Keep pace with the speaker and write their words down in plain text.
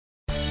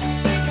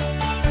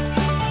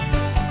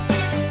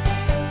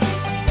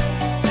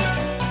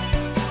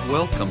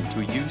Welcome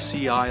to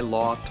UCI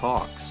Law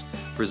Talks,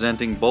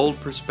 presenting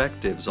bold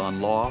perspectives on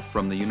law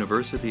from the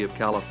University of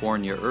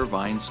California,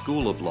 Irvine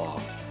School of Law.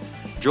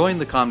 Join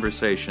the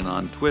conversation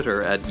on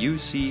Twitter at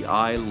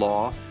UCI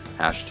Law,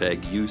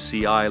 hashtag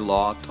UCI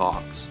Law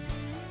Talks.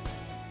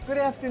 Good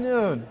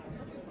afternoon.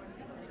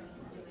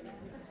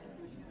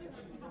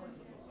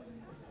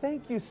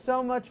 Thank you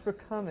so much for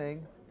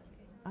coming.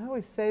 I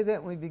always say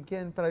that when we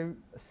begin, but I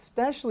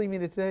especially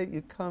mean it today.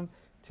 You come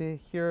to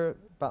hear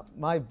about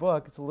my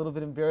book. It's a little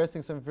bit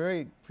embarrassing, so I'm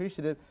very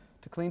appreciative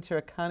to Colleen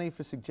Tarracani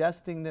for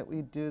suggesting that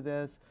we do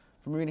this,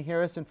 for Marina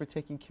Harrison for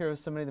taking care of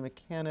so many of the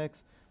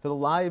mechanics, for the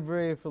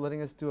library for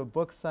letting us do a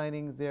book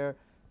signing there,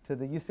 to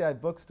the UCI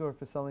bookstore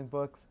for selling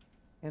books,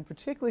 and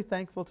particularly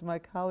thankful to my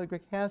colleague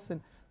Rick Hasson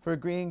for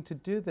agreeing to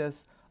do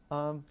this.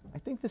 I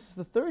think this is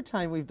the third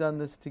time we've done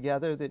this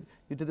together, that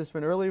you did this for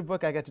an earlier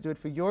book. I got to do it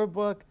for your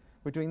book.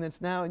 We're doing this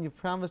now, and you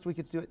promised we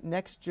could do it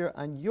next year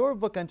on your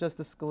book on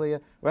Justice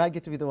Scalia, where I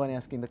get to be the one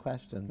asking the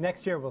questions.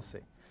 Next year, we'll see.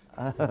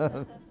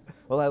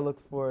 Well, I look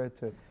forward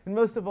to it. And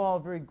most of all,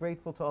 very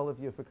grateful to all of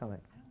you for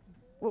coming.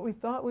 What we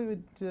thought we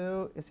would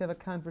do is have a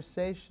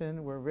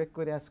conversation where Rick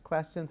would ask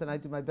questions, and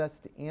I'd do my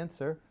best to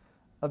answer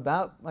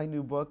about my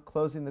new book,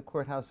 Closing the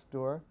Courthouse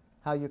Door,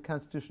 How Your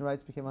Constitutional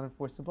Rights Became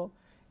Unenforceable.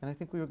 And I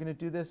think we were going to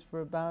do this for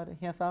about a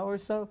half hour or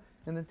so,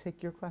 and then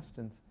take your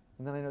questions.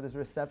 And then I know there's a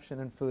reception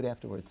and food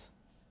afterwards.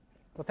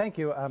 Well, thank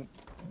you.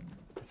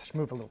 Let's just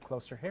move a little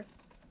closer here.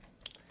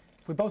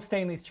 If we both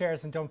stay in these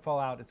chairs and don't fall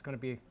out,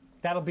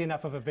 that'll be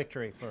enough of a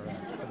victory for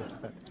this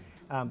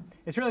event.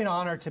 It's really an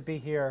honor to be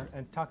here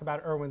and to talk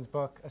about Erwin's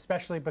book,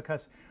 especially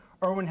because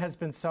Erwin has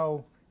been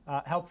so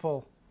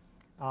helpful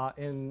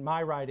in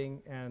my writing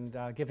and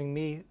giving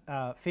me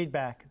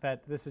feedback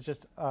that this is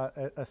just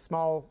a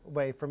small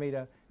way for me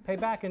to pay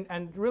back,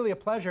 and really a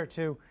pleasure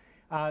to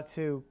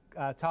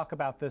talk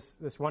about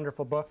this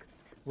wonderful book,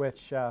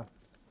 which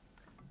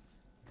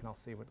and I'll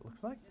see what it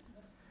looks like.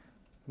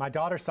 My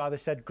daughter saw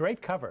this, said,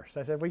 "Great cover." So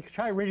I said, "Well, you could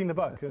try reading the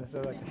book."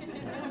 So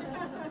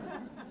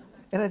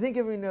And I think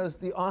everyone knows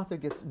the author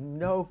gets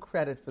no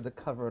credit for the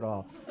cover at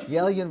all.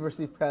 Yale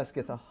University Press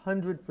gets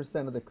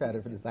 100% of the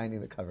credit for designing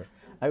the cover.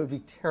 I would be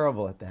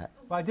terrible at that.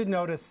 Well, I did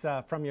notice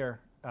from your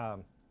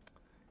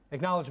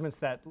acknowledgments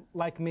that,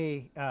 like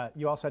me,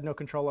 you also had no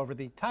control over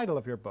the title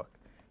of your book.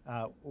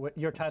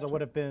 Your title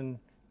would have been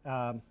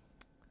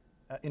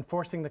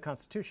Enforcing the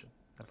Constitution,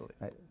 I believe.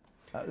 Right.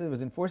 It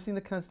was Enforcing the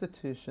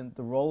Constitution,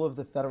 the role of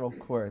the federal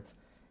courts,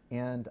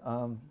 and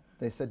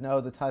they said, no,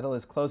 the title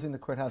is Closing the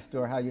Courthouse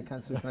Door, How Your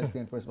Constitution Must Be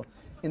Enforceable.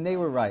 And they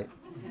were right.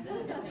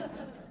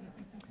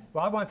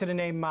 Well, I wanted to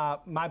name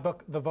my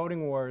book, The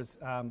Voting Wars,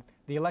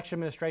 The Election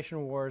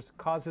Administration Wars,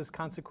 Causes,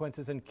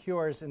 Consequences, and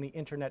Cures in the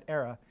Internet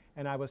Era.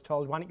 And I was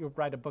told, why don't you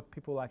write a book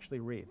people will actually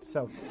read?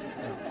 So,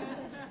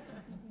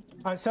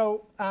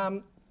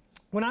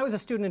 when I was a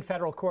student in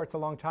federal courts a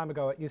long time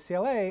ago at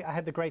UCLA, I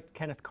had the great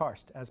Kenneth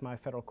Karst as my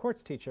federal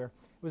courts teacher.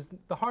 It was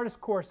the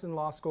hardest course in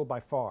law school by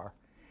far.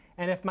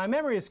 And if my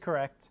memory is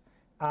correct,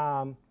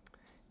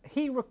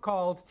 he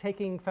recalled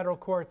taking federal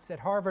courts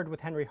at Harvard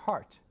with Henry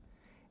Hart,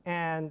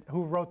 and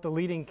who wrote the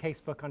leading case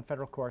book on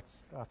federal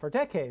courts for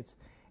decades.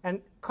 And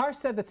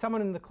Karst said that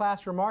someone in the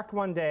class remarked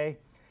one day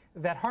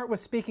that Hart was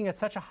speaking at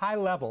such a high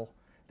level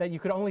that you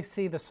could only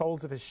see the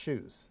soles of his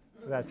shoes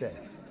that day.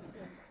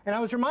 And I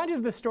was reminded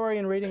of this story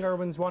in reading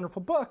Erwin's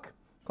wonderful book,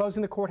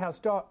 Closing the Courthouse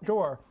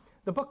Door.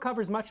 The book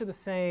covers much of the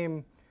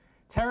same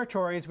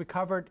territories we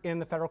covered in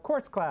the federal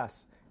courts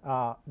class.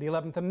 The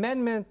 11th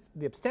Amendment,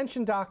 the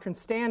abstention doctrine,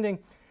 standing.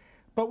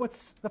 But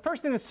the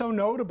first thing that's so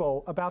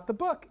notable about the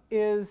book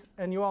is,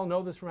 and you all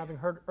know this from having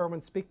heard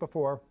Erwin speak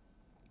before,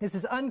 is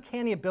his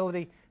uncanny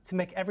ability to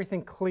make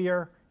everything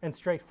clear and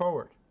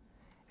straightforward.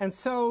 And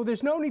so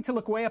there's no need to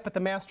look way up at the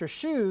master's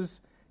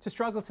shoes to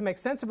struggle to make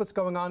sense of what's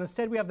going on.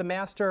 Instead, we have the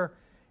master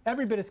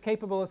every bit as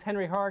capable as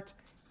Henry Hart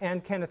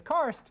and Kenneth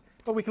Karst,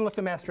 but we can look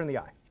the master in the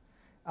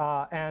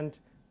eye and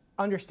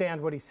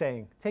understand what he's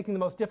saying, taking the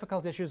most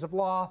difficult issues of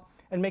law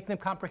and make them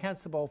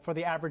comprehensible for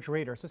the average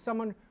reader. So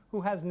someone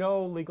who has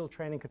no legal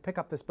training could pick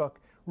up this book,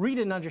 read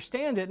it, and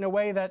understand it in a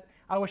way that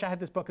I wish I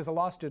had this book as a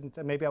law student,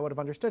 and maybe I would have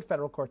understood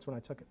federal courts when I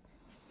took it.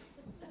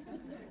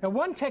 Now,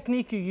 one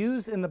technique you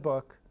use in the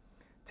book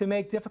to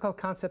make difficult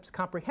concepts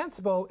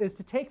comprehensible is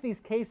to take these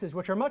cases,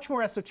 which are much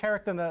more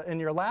esoteric than in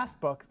your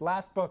last book. The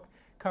last book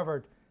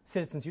covered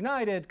Citizens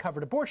United,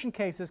 covered abortion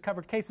cases,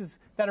 covered cases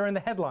that are in the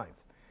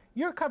headlines.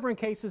 You're covering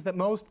cases that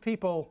most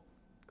people,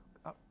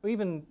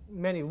 even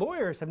many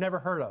lawyers, have never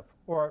heard of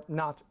or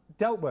not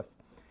dealt with.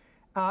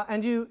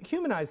 And you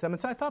humanize them. And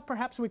so I thought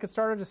perhaps we could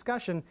start a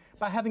discussion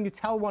by having you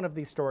tell one of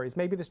these stories,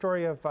 maybe the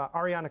story of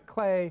Ariana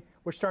Clay,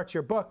 which starts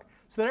your book,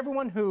 so that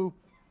everyone who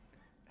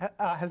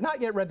has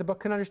not yet read the book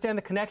can understand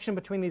the connection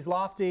between these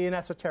lofty and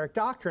esoteric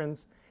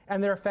doctrines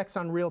and their effects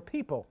on real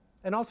people.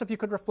 And also if you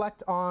could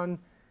reflect on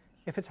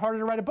if it's harder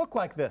to write a book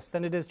like this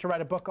than it is to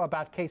write a book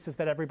about cases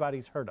that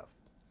everybody's heard of.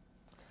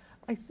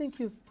 I think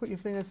you've put your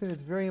finger on something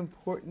that's very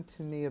important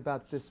to me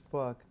about this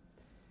book.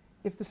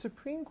 If the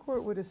Supreme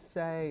Court were to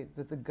say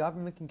that the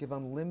government can give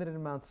unlimited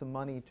amounts of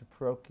money to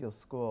parochial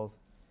schools,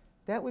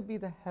 that would be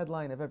the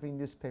headline of every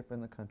newspaper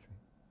in the country.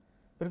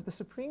 But if the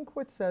Supreme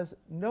Court says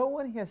no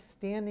one has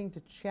standing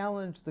to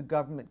challenge the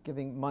government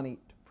giving money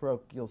to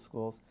parochial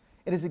schools,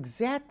 it has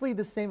exactly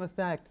the same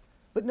effect,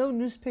 but no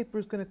newspaper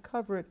is going to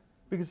cover it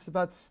because it's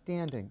about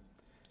standing.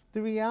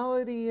 The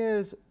reality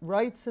is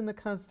rights in the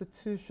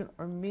Constitution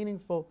are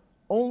meaningful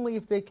only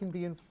if they can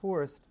be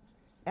enforced.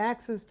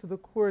 Access to the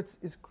courts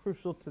is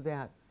crucial to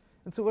that.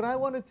 And so what I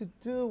wanted to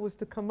do was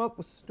to come up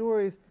with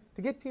stories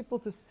to get people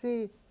to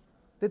see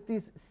that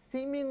these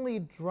seemingly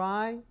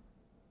dry,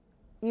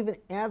 even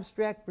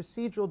abstract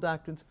procedural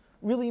doctrines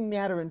really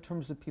matter in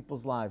terms of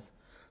people's lives.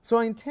 So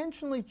I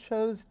intentionally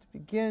chose to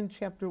begin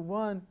chapter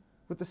 1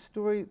 with the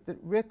story that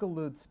Rick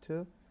alludes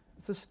to.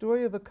 It's a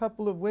story of a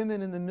couple of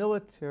women in the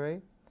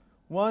military.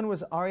 One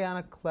was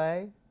Ariana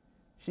Clay.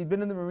 She'd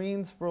been in the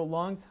Marines for a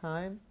long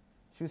time.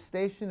 She was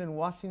stationed in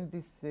Washington,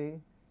 D.C.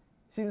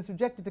 She'd been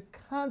subjected to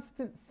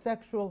constant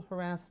sexual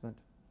harassment.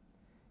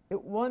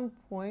 At one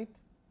point,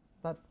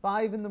 about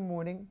 5 in the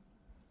morning,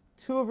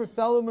 2 of her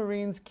fellow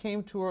Marines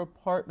came to her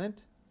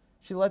apartment.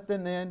 She let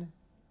them in,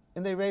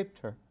 and they raped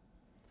her.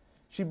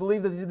 She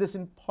believed that they did this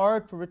in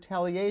part for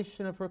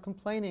retaliation of her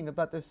complaining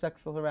about their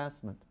sexual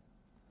harassment.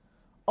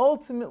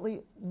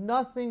 Ultimately,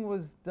 nothing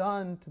was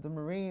done to the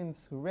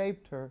Marines who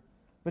raped her,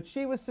 but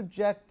she was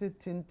subjected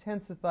to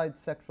intensified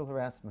sexual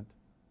harassment.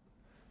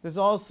 There's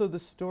also the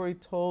story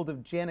told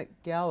of Janet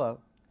Gallo.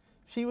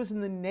 She was in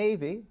the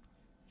Navy.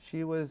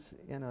 She was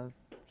in a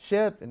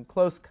ship in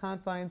close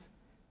confines.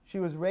 She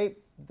was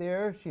raped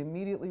there. She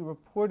immediately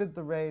reported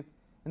the rape,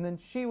 and then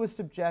she was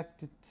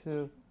subjected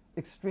to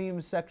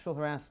extreme sexual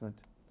harassment.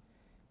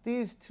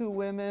 These 2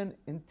 women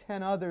and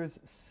 10 others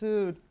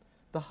sued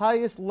the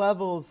highest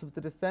levels of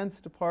the Defense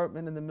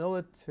Department and the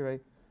military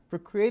for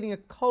creating a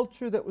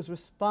culture that was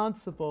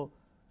responsible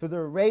for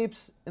their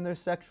rapes and their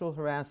sexual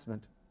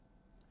harassment.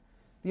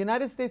 The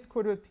United States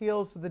Court of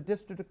Appeals for the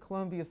District of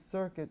Columbia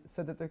Circuit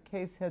said that their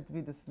case had to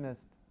be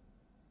dismissed.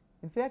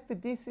 In fact, the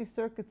D.C.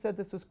 Circuit said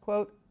this was,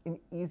 quote, an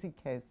easy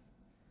case,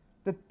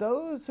 that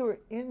those who are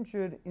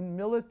injured in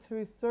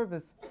military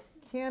service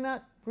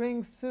cannot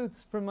bring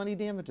suits for money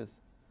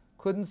damages.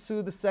 Couldn't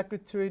sue the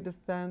Secretary of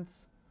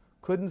Defense,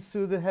 couldn't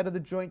sue the head of the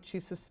Joint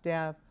Chiefs of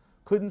Staff,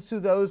 couldn't sue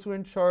those who are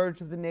in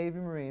charge of the Navy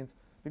Marines,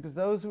 because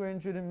those who are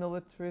injured in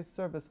military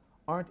service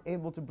aren't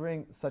able to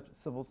bring such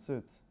civil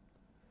suits.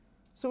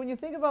 So when you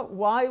think about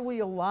why we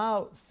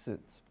allow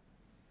suits,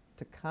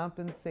 to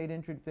compensate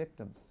injured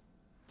victims,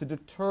 to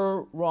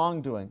deter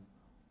wrongdoing,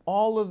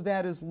 all of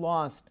that is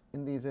lost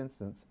in these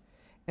instances.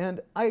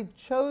 And I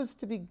chose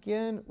to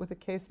begin with a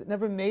case that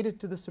never made it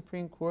to the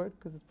Supreme Court,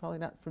 because it's probably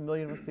not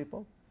familiar with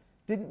people,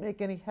 didn't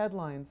make any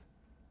headlines,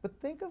 but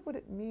think of what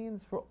it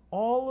means for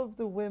all of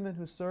the women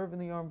who serve in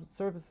the armed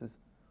services,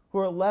 who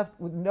are left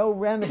with no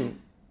remedy,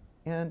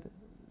 and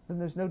then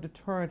there's no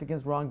deterrent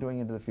against wrongdoing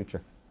into the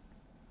future.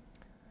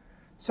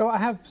 So I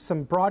have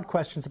some broad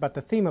questions about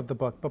the theme of the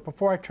book, but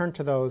before I turn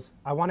to those,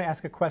 I want to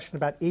ask a question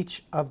about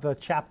each of the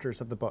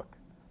chapters of the book.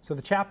 So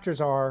the chapters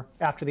are,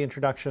 after the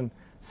introduction,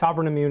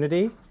 sovereign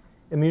immunity,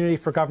 immunity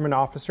for government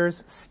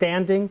officers,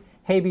 standing,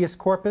 habeas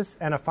corpus,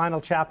 and a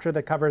final chapter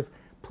that covers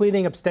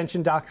pleading,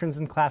 abstention doctrines,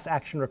 and class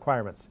action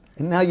requirements.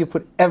 And now you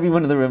put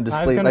everyone in the room to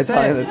sleep by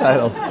telling the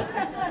titles.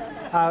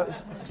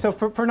 So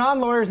for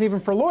non-lawyers and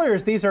even for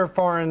lawyers, these are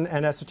foreign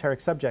and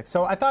esoteric subjects.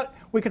 So I thought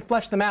we could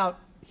flesh them out,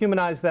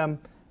 humanize them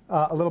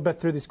a little bit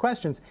through these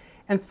questions.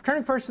 And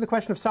turning first to the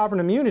question of sovereign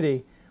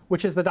immunity,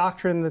 which is the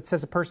doctrine that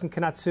says a person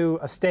cannot sue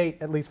a state,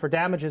 at least for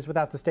damages,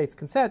 without the state's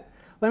consent,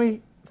 let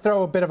me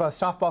throw a bit of a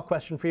softball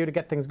question for you to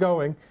get things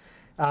going.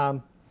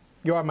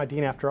 You are my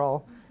dean, after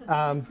all.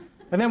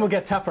 And then we'll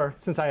get tougher,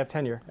 since I have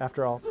tenure,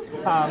 after all.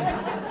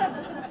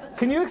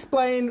 Can you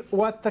explain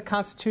what the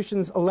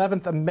Constitution's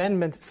 11th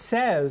Amendment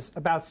says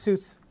about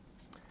suits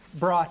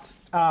brought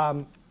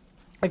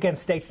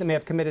against states that may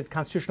have committed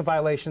constitutional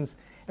violations,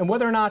 and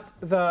whether or not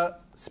the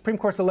Supreme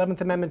Court's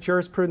 11th Amendment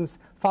jurisprudence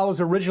follows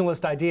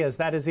originalist ideas,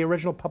 that is, the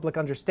original public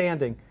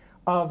understanding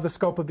of the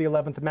scope of the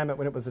 11th Amendment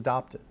when it was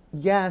adopted?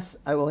 Yes,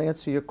 I will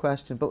answer your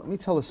question, but let me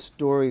tell a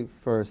story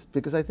first,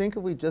 because I think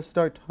if we just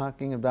start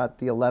talking about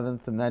the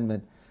 11th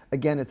Amendment,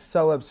 again, it's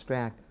so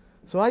abstract.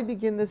 So I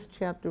begin this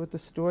chapter with the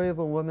story of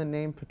a woman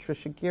named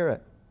Patricia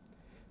Garrett.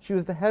 She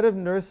was the head of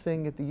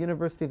nursing at the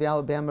University of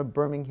Alabama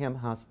Birmingham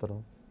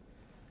Hospital.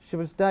 She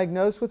was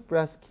diagnosed with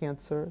breast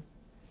cancer.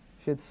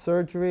 She had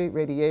surgery,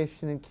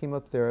 radiation, and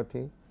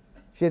chemotherapy.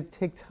 She had to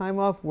take time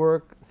off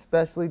work,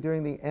 especially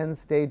during the end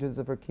stages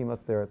of her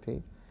chemotherapy.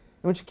 And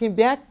when she came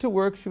back to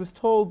work, she was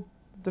told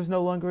there's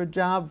no longer a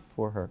job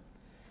for her.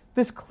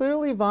 This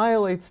clearly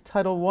violates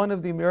Title I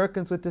of the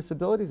Americans with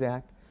Disabilities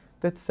Act,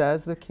 that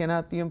says there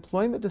cannot be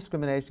employment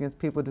discrimination against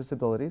people with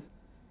disabilities,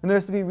 and there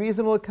has to be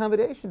reasonable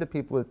accommodation to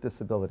people with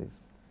disabilities.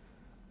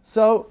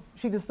 So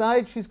she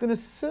decides she's going to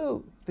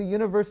sue the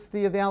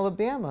University of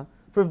Alabama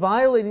for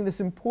violating this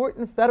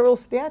important federal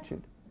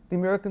statute, the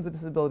Americans with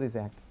Disabilities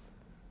Act.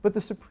 But the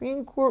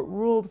Supreme Court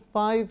ruled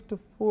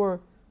 5-4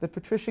 that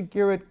Patricia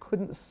Garrett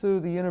couldn't sue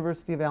the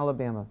University of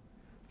Alabama.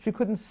 She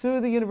couldn't sue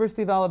the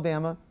University of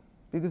Alabama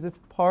because it's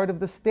part of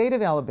the state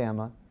of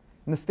Alabama.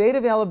 And the state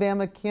of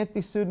Alabama can't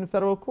be sued in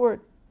federal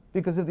court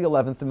because of the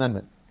 11th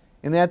Amendment.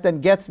 And that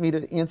then gets me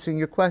to answering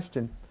your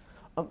question.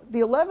 The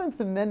 11th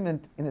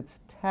Amendment in its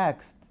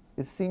text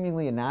is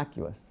seemingly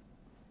innocuous.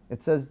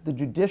 It says the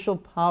judicial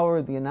power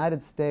of the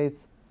United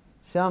States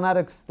shall not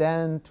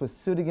extend to a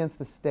suit against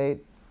the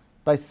state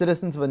by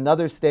citizens of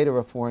another state or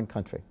a foreign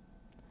country.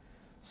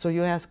 So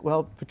you ask,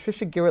 well,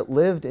 Patricia Garrett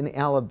lived in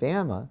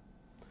Alabama.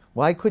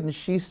 Why couldn't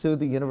she sue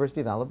the University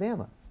of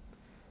Alabama?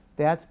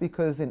 That's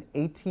because in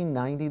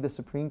 1890, the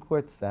Supreme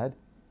Court said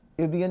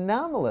it would be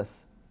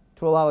anomalous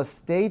to allow a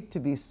state to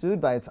be sued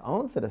by its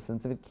own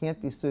citizens if it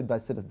can't be sued by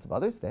citizens of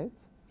other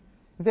states.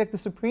 In fact, the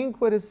Supreme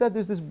Court has said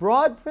there's this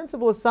broad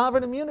principle of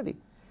sovereign immunity.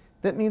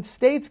 That means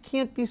states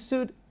can't be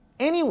sued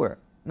anywhere,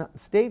 not in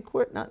state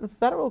court, not in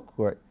federal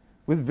court,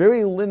 with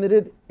very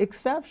limited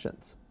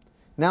exceptions.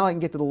 Now I can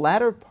get to the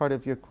latter part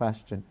of your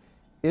question.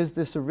 Is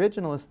this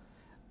originalist?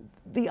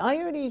 The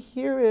irony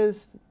here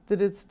is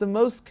that it's the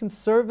most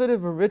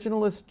conservative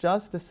originalist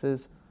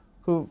justices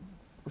who are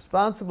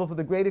responsible for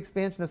the great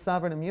expansion of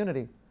sovereign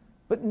immunity.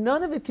 But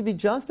none of it can be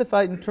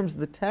justified in terms of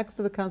the text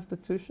of the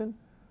Constitution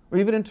or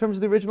even in terms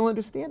of the original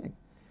understanding.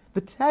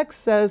 The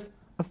text says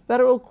a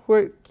federal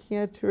court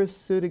can't hear a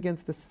suit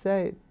against a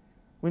state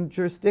when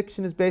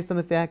jurisdiction is based on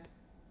the fact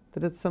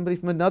that it's somebody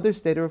from another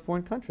state or a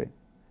foreign country.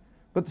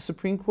 But the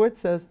Supreme Court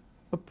says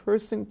a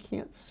person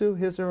can't sue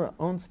his or her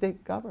own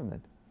state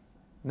government.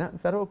 Not in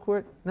federal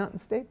court, not in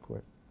state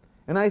court.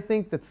 And I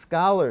think that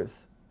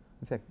scholars,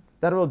 in fact,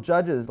 federal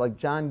judges like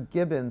John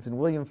Gibbons and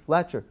William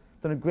Fletcher,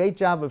 have done a great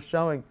job of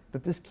showing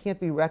that this can't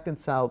be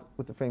reconciled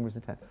with the framers'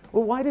 intent.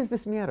 Well, why does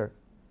this matter?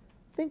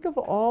 Think of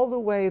all the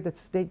way that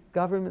state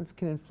governments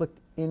can inflict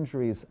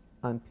injuries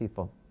on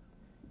people.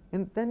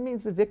 And that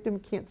means the victim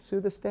can't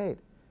sue the state.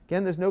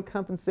 Again, there's no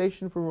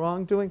compensation for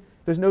wrongdoing.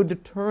 There's no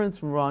deterrence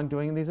from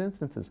wrongdoing in these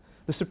instances.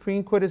 The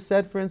Supreme Court has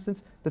said, for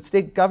instance, that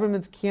state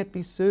governments can't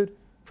be sued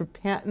for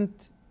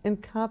patent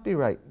and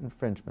copyright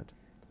infringement.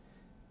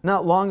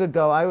 Not long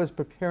ago, I was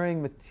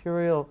preparing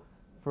material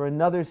for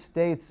another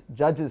state's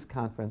judges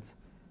conference.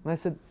 And I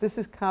said, this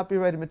is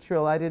copyrighted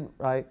material I didn't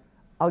write.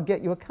 I'll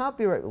get you a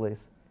copyright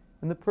release.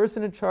 And the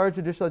person in charge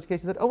of judicial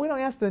education said, oh, we don't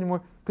ask for that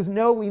anymore because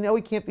we know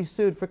we can't be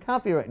sued for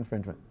copyright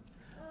infringement.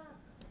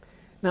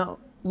 Now,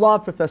 law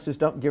professors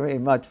don't give very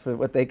much for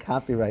what they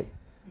copyright.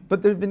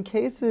 But there have been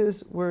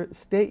cases where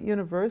state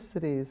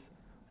universities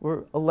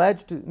were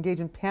alleged to engage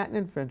in patent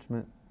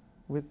infringement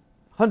with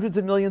hundreds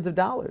of millions of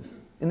dollars.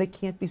 And they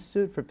can't be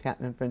sued for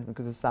patent infringement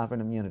because of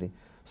sovereign immunity.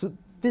 So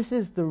this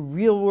is the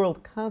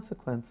real-world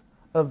consequence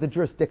of the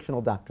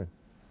jurisdictional doctrine.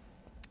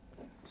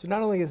 So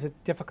not only is it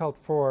difficult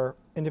for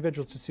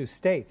individuals to sue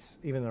states,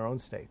 even their own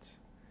states,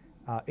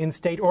 in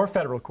state or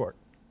federal court,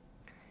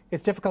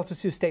 it's difficult to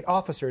sue state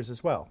officers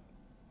as well.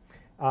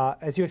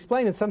 As you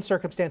explained, in some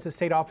circumstances,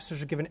 state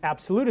officers are given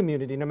absolute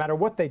immunity no matter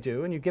what they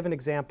do. And you give an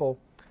example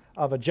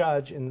of a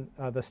judge in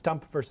the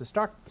Stump versus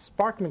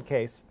Sparkman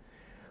case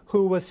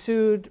who was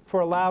sued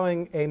for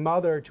allowing a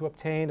mother to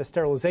obtain a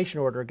sterilization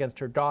order against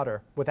her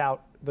daughter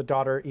without the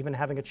daughter even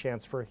having a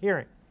chance for a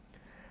hearing.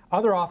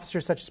 Other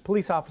officers, such as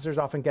police officers,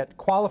 often get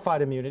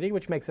qualified immunity,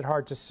 which makes it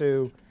hard to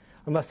sue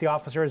unless the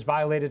officer has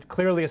violated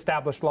clearly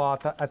established law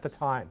at the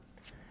time.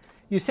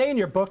 You say in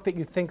your book that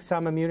you think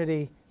some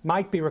immunity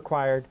might be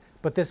required,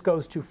 but this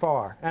goes too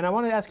far. And I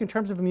want to ask you in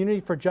terms of immunity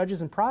for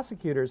judges and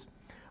prosecutors,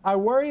 I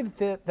worry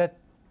that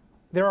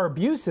there are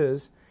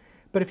abuses,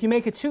 but if you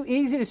make it too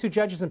easy to sue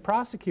judges and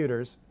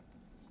prosecutors,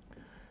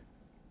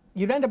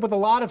 you'd end up with a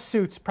lot of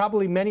suits,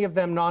 probably many of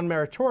them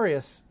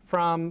non-meritorious,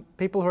 from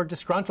people who are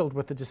disgruntled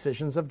with the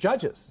decisions of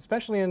judges,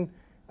 especially in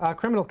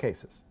criminal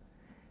cases.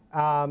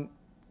 That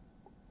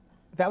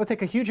would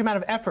take a huge amount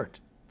of effort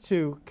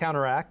to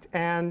counteract,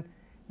 and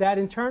that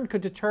in turn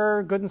could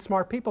deter good and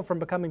smart people from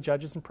becoming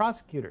judges and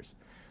prosecutors.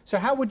 So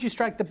how would you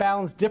strike the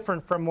balance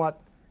different from what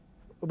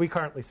we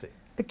currently see?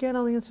 Again,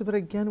 I'll answer, but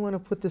again, I want to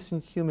put this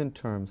in human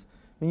terms.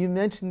 When you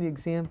mentioned the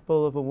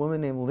example of a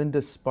woman named Linda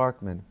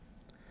Sparkman.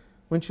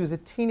 When she was a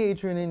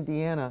teenager in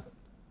Indiana,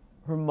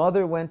 her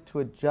mother went to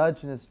a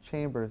judge in his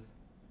chambers.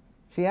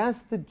 She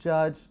asked the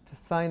judge to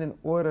sign an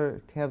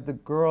order to have the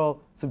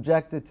girl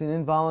subjected to an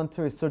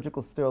involuntary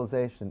surgical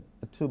sterilization,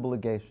 a tubal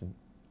ligation.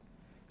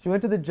 She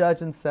went to the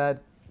judge and said,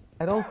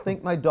 I don't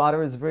think my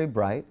daughter is very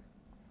bright.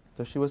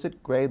 So she was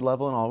at grade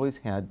level and always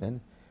had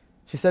been.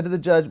 She said to the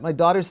judge, my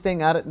daughter's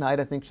staying out at night.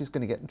 I think she's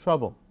going to get in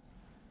trouble.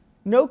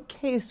 No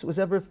case was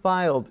ever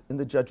filed in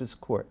the judge's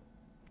court.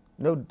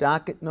 No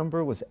docket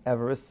number was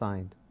ever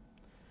assigned.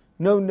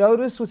 No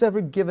notice was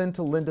ever given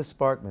to Linda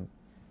Sparkman.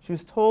 She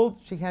was told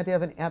she had to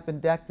have an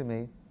appendectomy,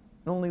 and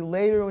only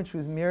later when she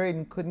was married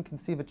and couldn't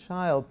conceive a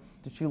child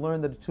did she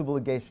learn that a tubal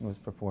ligation was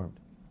performed.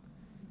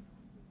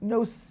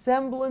 No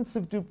semblance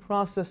of due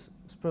process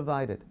was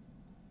provided.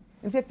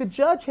 In fact, the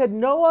judge had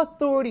no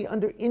authority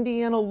under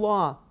Indiana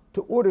law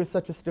to order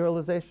such a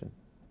sterilization.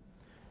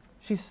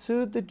 She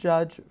sued the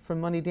judge for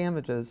money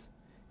damages,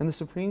 and the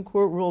Supreme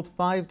Court ruled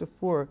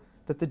 5-4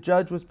 that the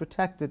judge was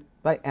protected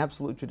by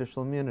absolute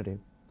judicial immunity.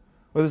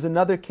 Or there's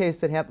another case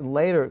that happened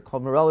later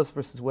called Morales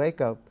versus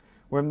Waco,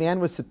 where a man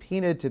was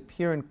subpoenaed to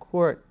appear in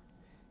court,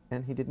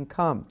 and he didn't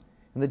come.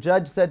 And the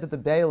judge said to the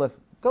bailiff,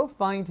 "Go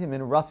find him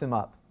and rough him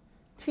up.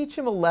 Teach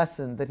him a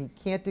lesson that he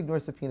can't ignore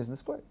subpoenas in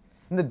this court."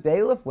 And the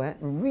bailiff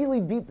went and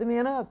really beat the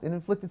man up and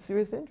inflicted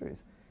serious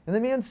injuries. And the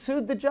man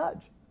sued the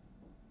judge.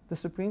 The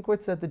Supreme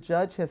Court said the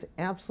judge has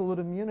absolute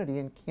immunity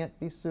and can't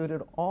be sued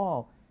at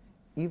all,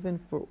 even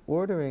for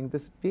ordering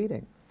this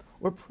beating.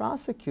 Or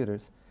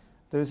prosecutors.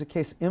 There's a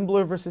case,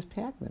 Imbler versus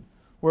Packman,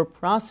 where a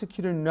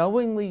prosecutor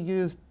knowingly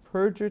used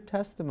perjured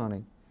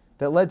testimony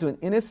that led to an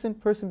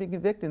innocent person being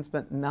convicted and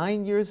spent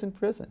 9 years in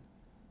prison.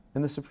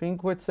 And the Supreme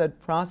Court said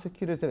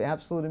prosecutors have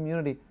absolute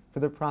immunity for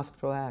their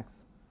prosecutorial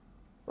acts.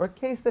 Or a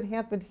case that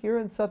happened here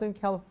in Southern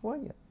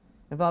California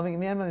involving a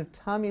man named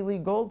Tommy Lee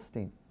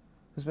Goldstein,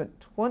 who spent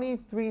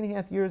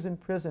 23.5 years in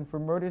prison for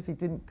murders he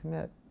didn't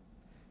commit.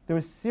 There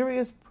was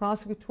serious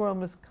prosecutorial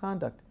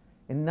misconduct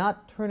in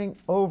not turning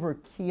over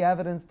key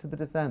evidence to the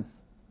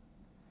defense.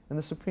 And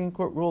the Supreme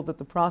Court ruled that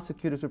the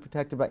prosecutors were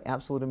protected by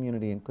absolute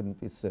immunity and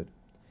couldn't be sued.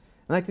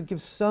 And I could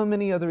give so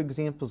many other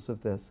examples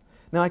of this.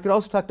 Now, I could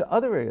also talk to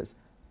other areas.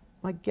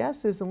 My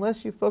guess is,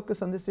 unless you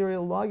focus on this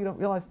area of law, you don't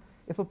realize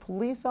if a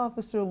police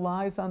officer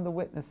lies on the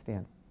witness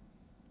stand,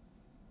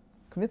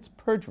 commits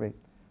perjury,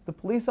 the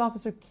police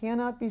officer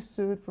cannot be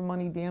sued for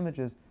money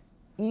damages,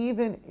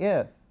 even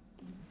if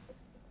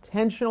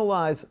intentional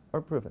lies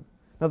are proven.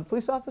 Now, the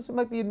police officer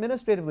might be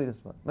administratively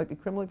disciplined, might be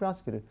criminally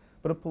prosecuted,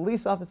 but a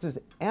police officer's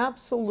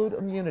absolute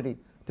immunity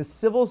to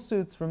civil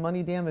suits for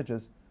money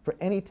damages for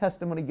any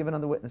testimony given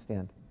on the witness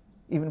stand,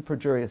 even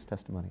perjurious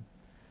testimony.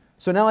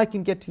 So now I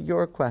can get to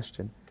your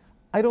question.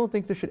 I don't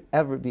think there should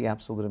ever be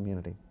absolute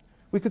immunity.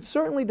 We could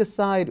certainly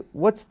decide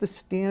what's the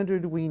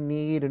standard we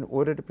need in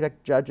order to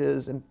protect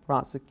judges and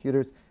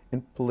prosecutors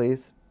and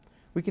police.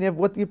 We can have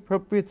what the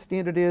appropriate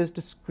standard is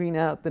to screen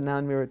out the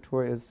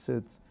non-meritorious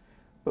suits.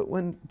 But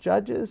when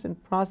judges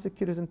and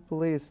prosecutors and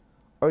police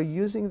are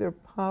using their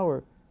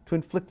power to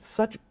inflict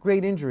such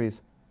great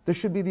injuries, there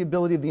should be the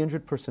ability of the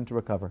injured person to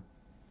recover.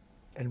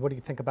 And what do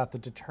you think about the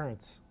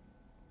deterrence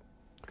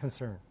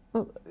concern?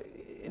 Well,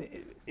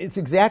 it's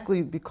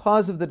exactly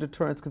because of the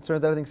deterrence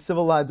concern that I think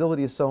civil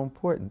liability is so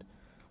important.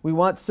 We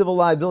want civil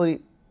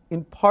liability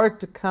in part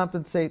to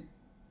compensate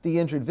the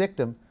injured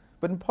victim,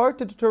 but in part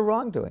to deter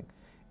wrongdoing.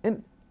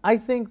 And I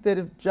think that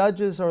if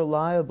judges are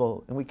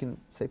liable, and we can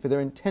say for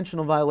their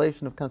intentional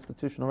violation of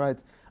constitutional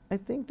rights, I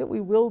think that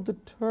we will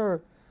deter.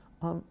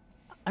 I'm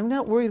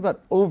not worried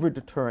about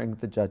over-deterring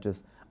the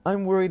judges.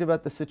 I'm worried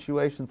about the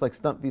situations like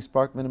Stump v.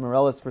 Sparkman and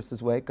Morales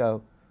versus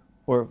Waco,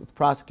 or with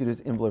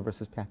prosecutors Imbler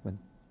versus Packman.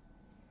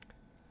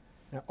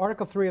 Now,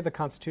 Article 3 of the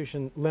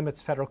Constitution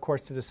limits federal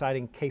courts to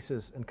deciding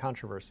cases and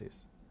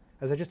controversies.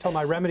 As I just told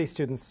my remedy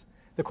students,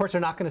 the courts are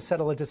not going to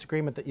settle a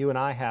disagreement that you and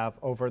I have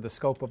over the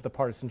scope of the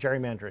partisan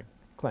gerrymandering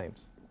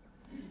claims.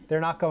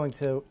 They're not going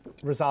to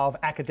resolve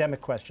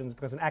academic questions,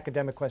 because an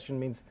academic question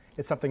means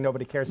it's something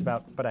nobody cares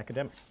about but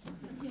academics.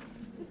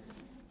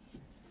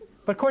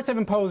 But courts have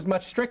imposed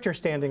much stricter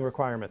standing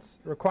requirements,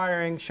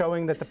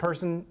 showing that the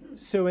person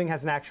suing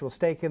has an actual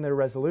stake in their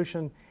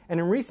resolution, and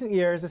in recent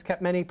years has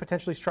kept many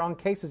potentially strong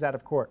cases out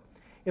of court,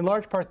 in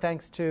large part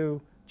thanks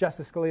to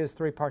Justice Scalia's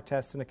three-part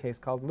test in a case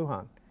called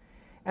Lujan.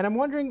 And I'm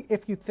wondering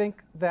if you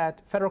think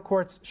that federal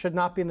courts should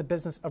not be in the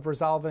business of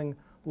resolving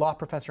law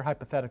professor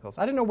hypotheticals.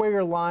 I didn't know where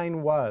your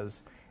line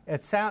was.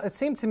 It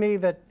seemed to me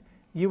that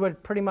you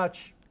would pretty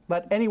much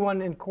let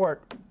anyone in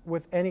court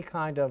with any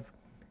kind of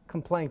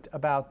complaint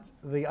about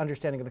the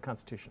understanding of the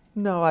Constitution.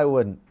 No, I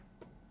wouldn't.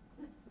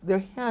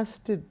 There has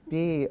to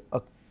be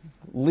a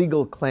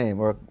legal claim,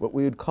 or what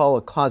we would call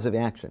a cause of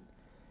action.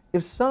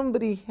 If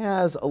somebody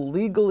has a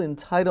legal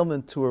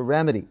entitlement to a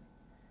remedy,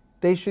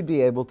 they should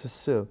be able to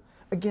sue.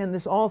 Again,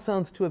 this all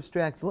sounds too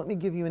abstract, so let me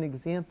give you an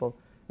example,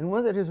 and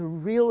one that has a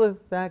real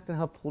effect on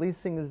how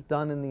policing is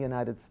done in the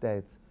United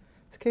States.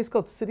 It's a case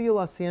called City of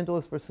Los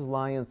Angeles versus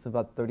Lyons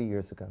about 30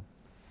 years ago.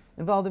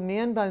 It involved a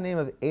man by the name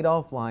of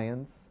Adolph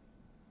Lyons.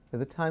 At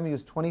the time, he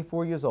was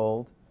 24 years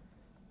old.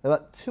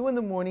 About 2 in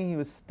the morning, he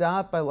was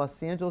stopped by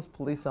Los Angeles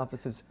police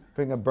officers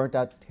for a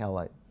burnt-out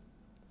taillight.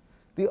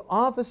 The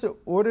officer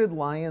ordered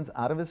Lyons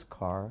out of his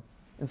car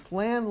and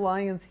slammed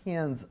Lyons'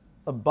 hands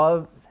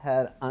above his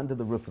head onto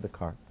the roof of the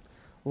car.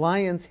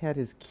 Lyons had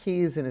his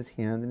keys in his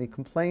hand, and he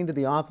complained to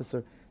the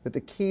officer that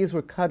the keys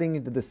were cutting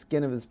into the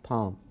skin of his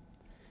palm.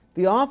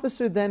 The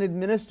officer then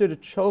administered a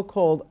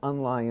chokehold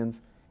on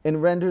Lyons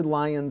and rendered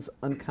Lyons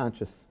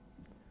unconscious.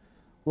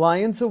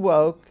 Lyons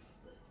awoke.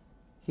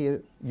 He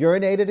had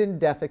urinated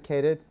and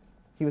defecated.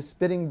 He was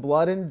spitting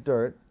blood and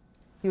dirt.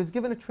 He was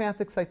given a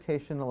traffic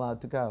citation and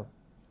allowed to go.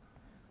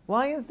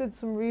 Lyons did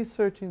some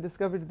research and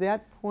discovered at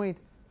that point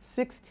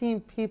 16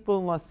 people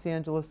in Los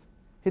Angeles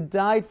had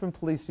died from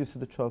police use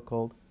of the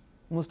chokehold,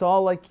 almost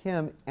all like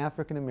him,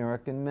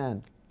 African-American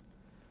men.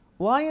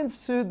 Lyons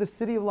sued the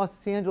city of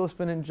Los Angeles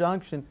for an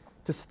injunction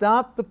to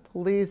stop the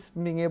police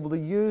from being able to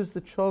use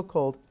the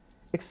chokehold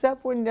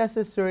except where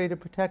necessary to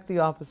protect the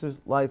officer's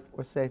life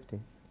or safety.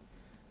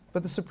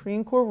 But the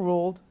Supreme Court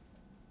ruled,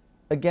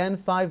 again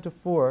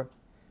 5-4,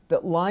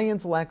 that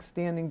Lyons lacked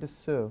standing to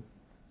sue.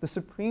 The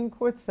Supreme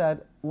Court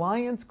said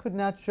Lyons could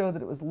not show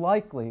that it was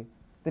likely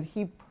that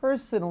he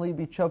personally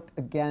be choked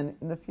again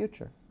in the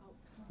future.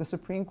 The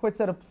Supreme Court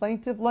said a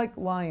plaintiff like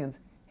Lyons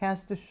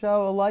has to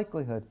show a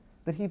likelihood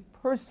that he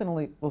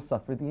personally will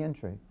suffer the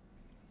injury.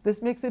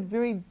 This makes it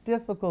very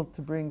difficult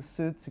to bring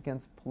suits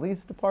against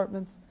police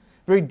departments,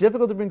 very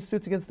difficult to bring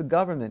suits against the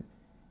government.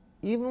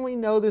 Even when we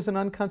know there's an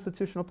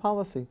unconstitutional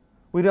policy,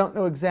 we don't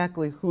know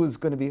exactly who is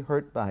going to be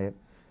hurt by it.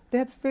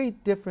 That's very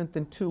different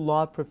than two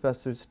law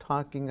professors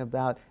talking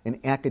about an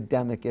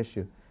academic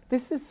issue.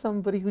 This is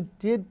somebody who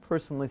did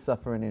personally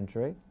suffer an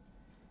injury,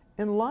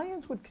 and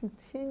Lyons would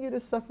continue to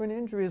suffer an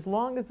injury as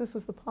long as this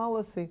was the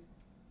policy,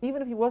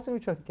 even if he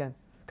wasn't rechoked again.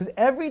 Because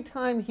every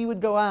time he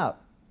would go out,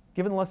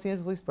 given the Los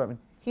Angeles Police Department,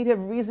 he'd have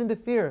reason to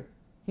fear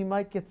he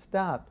might get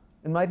stopped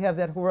and might have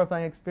that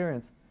horrifying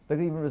experience that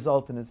could even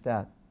result in his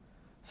death.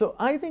 So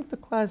I think the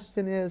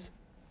question is,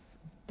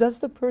 does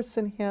the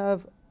person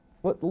have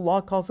what the law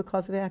calls a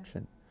cause of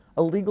action,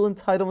 a legal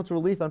entitlement to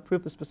relief on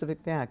proof of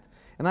specific fact?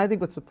 And I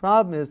think what's the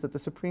problem is that the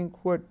Supreme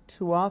Court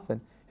too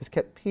often has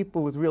kept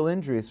people with real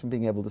injuries from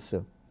being able to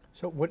sue.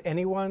 So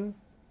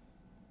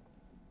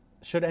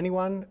should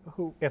anyone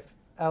who, if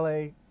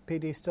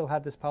LAPD still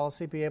had this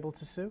policy, be able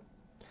to sue?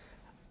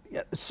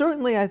 Yeah,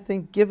 certainly, I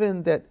think,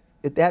 given that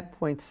at that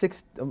point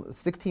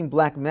 16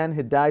 black men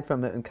had died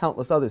from it and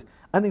countless others,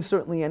 I think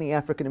certainly any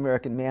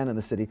African-American man in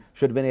the city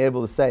should have been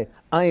able to say,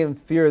 I am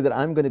fear that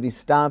I'm going to be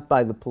stopped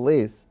by the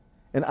police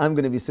and I'm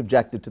going to be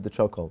subjected to the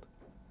chokehold.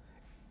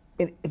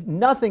 And if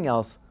nothing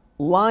else,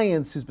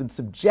 Lyons, who's been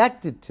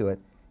subjected to it,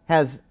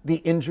 has the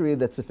injury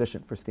that's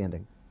sufficient for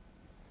standing.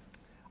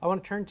 I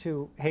want to turn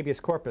to habeas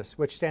corpus,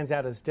 which stands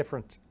out as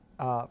different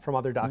from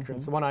other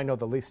doctrines, the one I know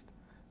the least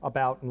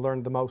about and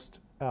learned the most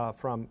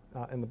from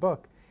in the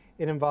book.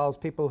 It involves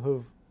people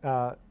who've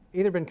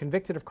either been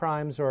convicted of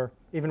crimes or,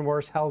 even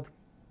worse, held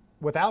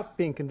without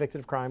being convicted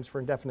of crimes for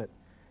an indefinite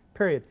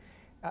period.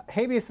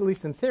 Habeas, at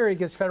least in theory,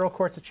 gives federal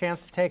courts a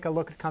chance to take a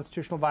look at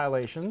constitutional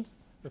violations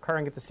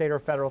occurring at the state or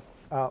federal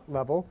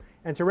level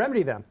and to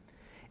remedy them.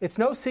 It's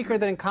no secret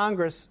that in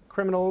Congress,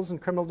 criminals and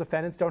criminal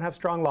defendants don't have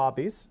strong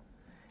lobbies,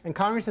 and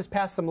Congress has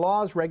passed some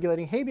laws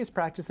regulating habeas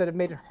practice that have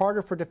made it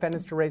harder for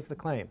defendants to raise the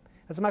claim.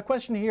 And so my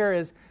question here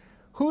is,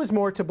 who is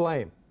more to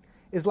blame?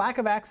 Is lack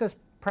of access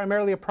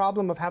primarily a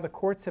problem of how the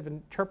courts have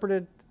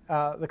interpreted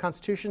the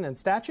Constitution and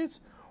statutes,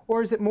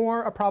 or is it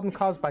more a problem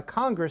caused by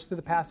Congress through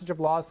the passage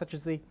of laws such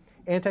as the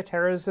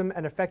Anti-Terrorism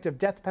and Effective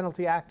Death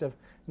Penalty Act of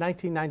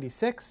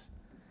 1996?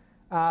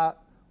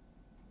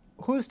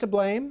 Who's to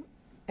blame,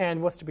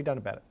 and what's to be done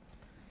about it?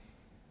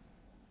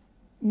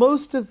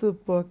 Most of the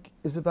book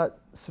is about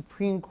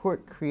Supreme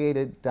Court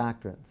created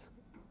doctrines.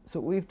 So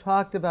what we've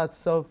talked about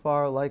so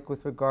far, like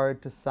with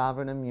regard to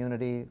sovereign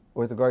immunity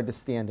or with regard to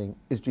standing,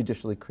 is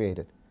judicially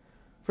created.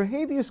 For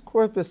habeas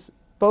corpus,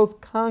 both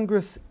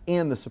Congress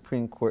and the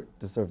Supreme Court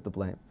deserve the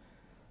blame.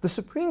 The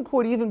Supreme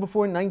Court, even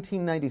before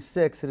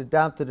 1996, had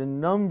adopted a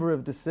number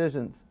of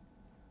decisions,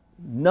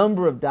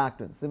 number of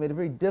doctrines that made it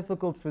very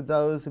difficult for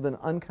those who've been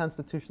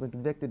unconstitutionally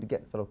convicted to get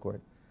in federal court.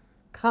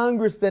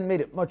 Congress then made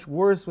it much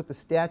worse with the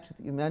statute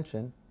that you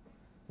mentioned.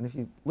 And if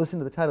you listen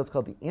to the title, it's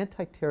called the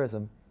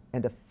Anti-Terrorism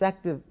and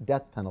Effective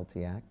Death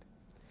Penalty Act.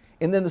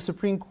 And then the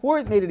Supreme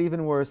Court made it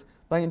even worse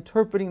by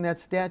interpreting that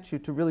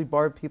statute to really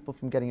bar people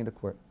from getting into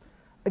court.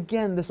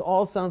 Again, this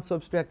all sounds so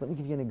abstract. Let me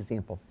give you an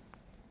example.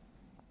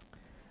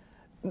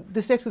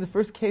 This is actually the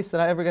first case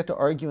that I ever got to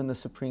argue in the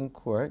Supreme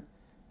Court.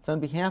 It's on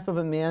behalf of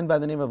a man by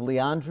the name of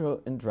Leandro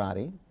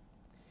Andrade.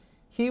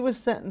 He was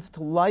sentenced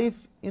to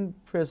life in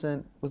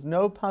prison with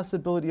no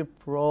possibility of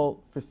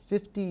parole for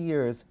 50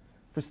 years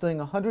for stealing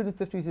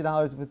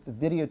 $150 worth of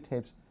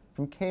videotapes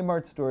from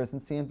Kmart stores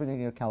in San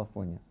Bernardino,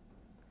 California.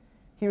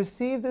 He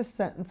received this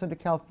sentence under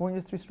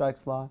California's three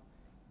strikes law,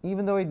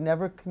 even though he'd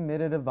never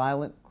committed a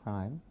violent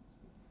crime.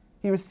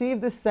 He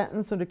received this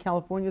sentence under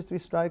California's three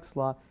strikes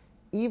law,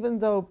 even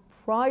though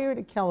prior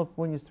to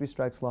California's three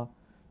strikes law,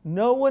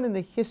 no one in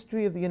the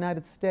history of the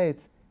United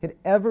States had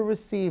ever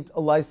received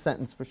a life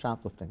sentence for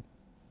shoplifting.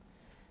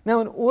 Now,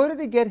 in order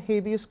to get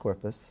habeas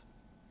corpus,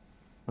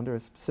 under a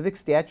specific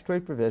statutory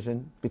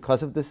provision,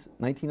 because of this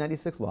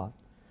 1996 law,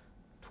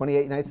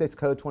 28 United States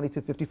Code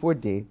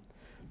 2254D,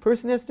 a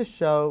person has to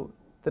show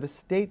that a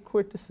state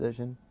court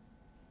decision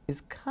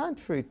is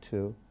contrary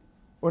to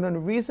or an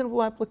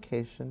unreasonable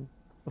application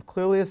of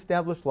clearly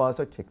established laws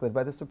articulated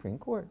by the Supreme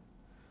Court.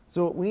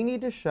 So what we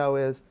need to show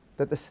is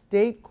that the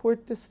state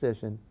court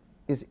decision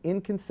is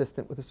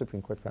inconsistent with the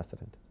Supreme Court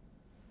precedent.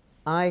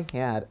 I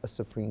had a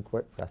Supreme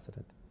Court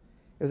precedent.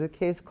 It was a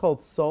case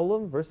called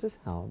Solem versus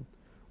Helm,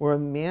 where a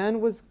man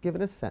was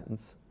given a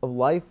sentence of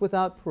life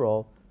without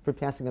parole for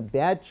passing a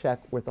bad check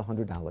worth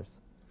 $100. And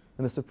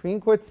the Supreme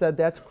Court said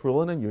that's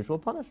cruel and unusual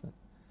punishment.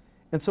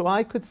 And so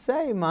I could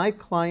say my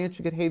client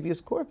should get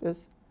habeas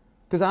corpus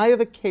because I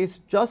have a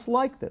case just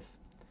like this.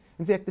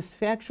 In fact, there's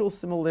factual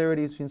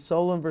similarities between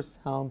Solem versus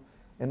Helm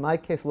In my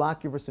case,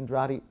 Lockyer versus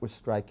Andrade was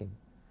striking.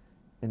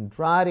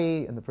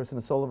 Andrade and the person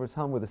in Solon versus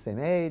Helm were the same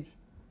age.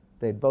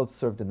 They both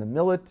served in the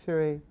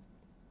military.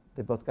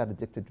 They both got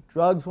addicted to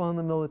drugs while in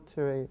the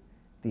military.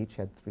 They each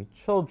had 3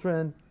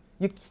 children.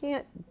 You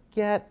can't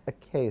get a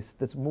case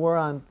that's more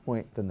on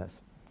point than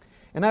this.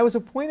 And I was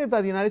appointed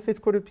by the United States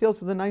Court of Appeals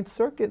to the Ninth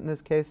Circuit in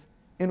this case,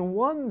 and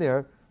won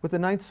there with the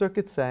Ninth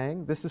Circuit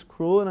saying this is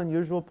cruel and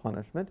unusual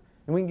punishment,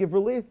 and we can give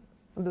relief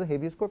under the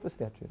habeas corpus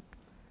statute.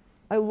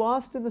 I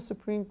lost in the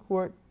Supreme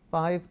Court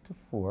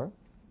 5-4.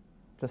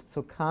 Justice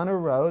O'Connor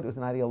wrote, it was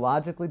an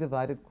ideologically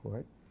divided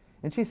court,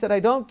 and she said, I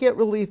don't get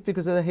relief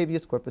because of the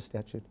habeas corpus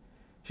statute.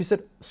 She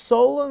said,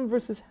 Solon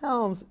versus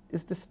Helms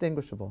is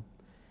distinguishable.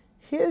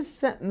 His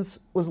sentence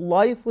was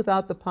life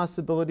without the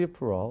possibility of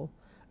parole.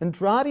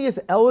 Andrade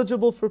is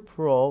eligible for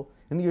parole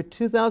in the year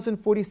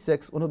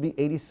 2046 when he'll be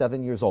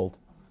 87 years old.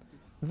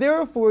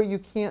 Therefore, you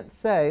can't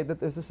say that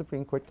there's a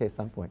Supreme Court case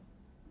on point.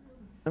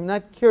 I'm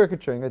not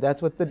caricaturing her.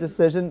 That's what the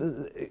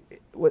decision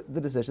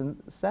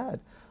said.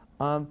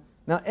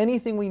 Now,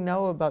 anything we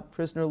know about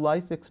prisoner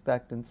life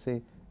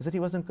expectancy is that he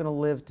wasn't going to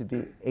live to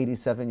be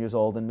 87 years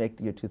old and make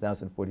the year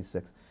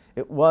 2046.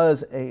 It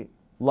was a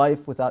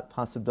life without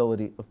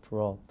possibility of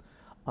parole.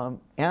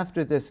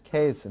 After this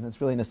case, and it's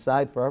really an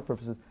aside for our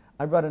purposes,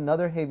 I brought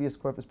another habeas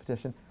corpus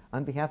petition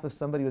on behalf of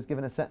somebody who was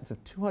given a sentence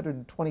of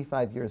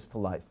 225 years to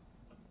life.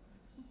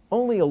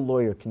 Only a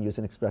lawyer can use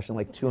an expression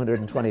like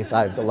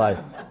 225 to life.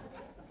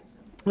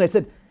 And I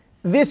said,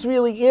 this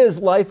really is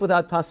life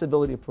without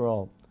possibility of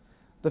parole.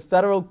 The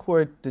federal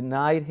court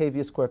denied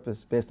habeas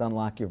corpus based on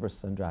Lockyer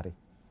versus Andrade.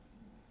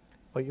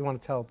 Well, you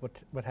want to tell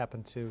what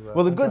happened to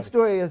Well, the Andrade. good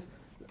story is,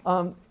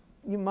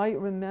 you might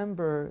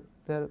remember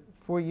that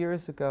 4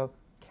 years ago,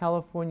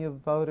 California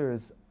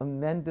voters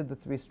amended the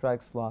 3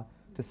 strikes law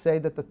to say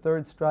that the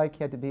 3rd strike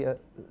had to be a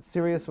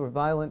serious or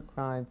violent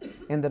crime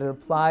and that it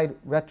applied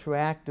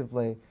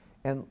retroactively.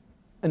 And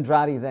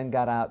Andrade then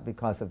got out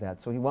because of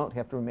that, so he won't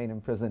have to remain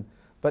in prison.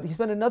 But he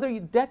spent another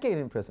decade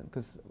in prison,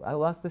 because I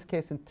lost this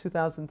case in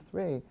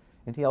 2003,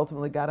 and he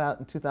ultimately got out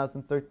in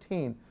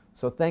 2013.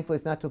 So thankfully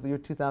it's not till the year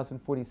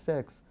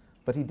 2046,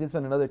 but he did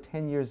spend another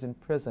 10 years in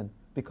prison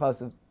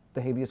because of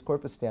the habeas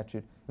corpus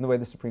statute and the way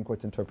the Supreme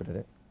Court's interpreted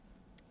it.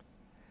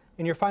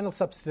 In your final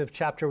substantive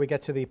chapter, we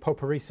get to the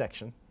potpourri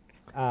section.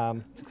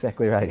 That's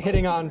exactly right.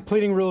 Hitting on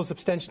pleading rules,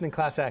 abstention, and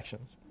class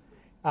actions.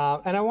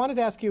 And I wanted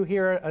to ask you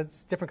here a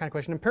different kind of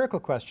question, empirical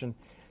question,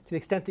 to the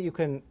extent that you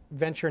can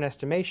venture an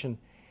estimation.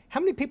 How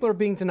many people are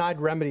being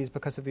denied remedies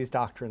because of these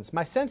doctrines?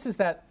 My sense is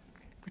that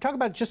if we talk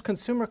about just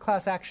consumer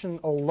class action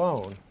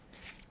alone,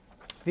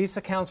 these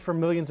accounts for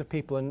millions of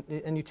people.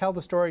 And you tell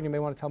the story, and you may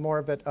want to tell more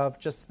of it, of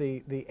just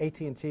the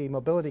AT&T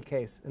mobility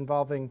case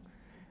involving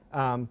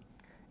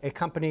a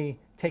company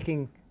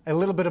taking a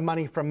little bit of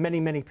money from many,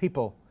 many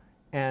people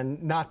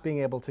and not being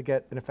able to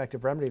get an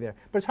effective remedy there.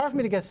 But it's hard for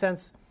me to get a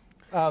sense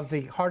of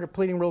the harder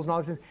pleading rules and all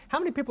these things. How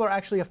many people are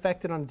actually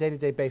affected on a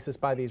day-to-day basis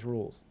by these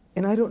rules?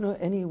 And I don't know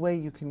any way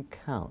you can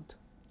count.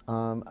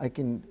 I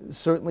can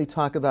certainly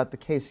talk about the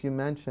case you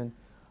mentioned.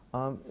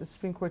 A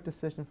Supreme Court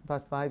decision from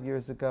about 5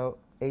 years ago,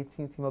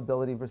 AT&T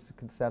Mobility versus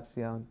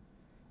Concepcion.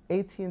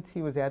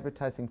 AT&T was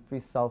advertising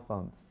free cell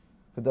phones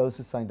for those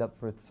who signed up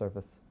for its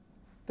service.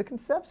 The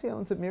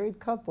Concepcions, a married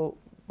couple,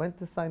 went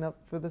to sign up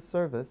for the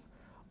service.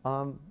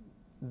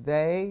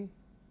 They,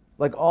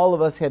 like all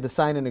of us, had to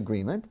sign an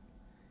agreement.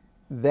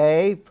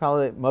 They,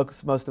 probably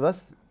most of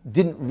us,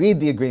 didn't read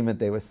the agreement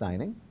they were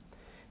signing.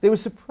 They were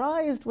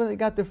surprised when they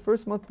got their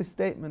first monthly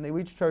statement. They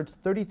were each charged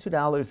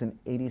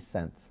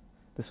 $32.80.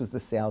 This was the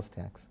sales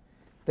tax.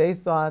 They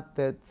thought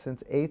that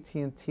since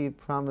AT&T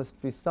promised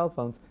free cell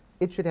phones,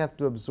 it should have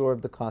to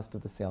absorb the cost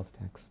of the sales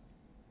tax.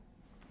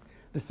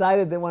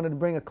 Decided they wanted to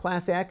bring a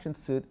class action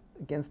suit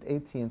against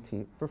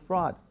AT&T for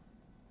fraud.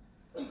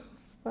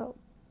 Well,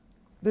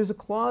 there's a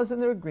clause in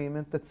their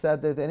agreement that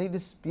said that any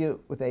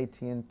dispute with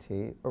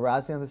AT&T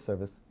arising on the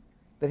service,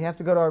 they'd have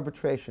to go to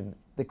arbitration.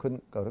 They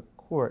couldn't go to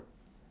court.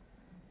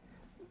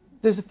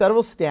 There's a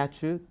federal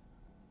statute,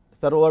 the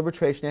Federal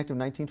Arbitration Act of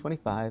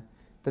 1925,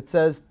 that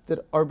says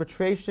that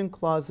arbitration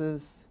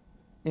clauses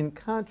in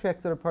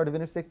contracts that are part of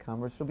interstate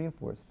commerce shall be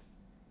enforced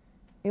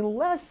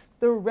unless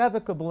they're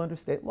revocable under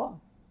state law.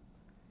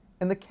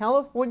 And the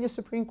California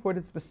Supreme Court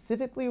had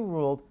specifically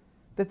ruled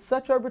that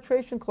such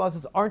arbitration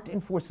clauses aren't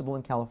enforceable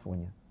in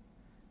California.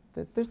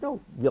 That there's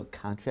no real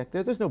contract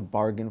there. There's no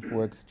bargain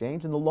for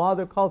exchange. In the law,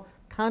 they're called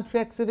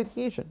contracts of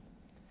adhesion.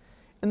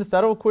 And the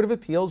Federal Court of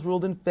Appeals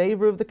ruled in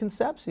favor of the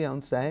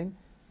Concepcion, saying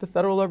the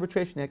Federal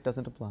Arbitration Act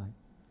doesn't apply.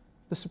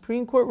 The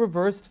Supreme Court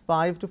reversed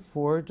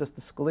 5-4.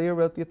 Justice Scalia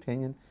wrote the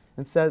opinion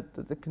and said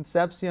that the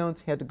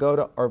Concepcions had to go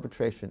to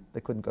arbitration.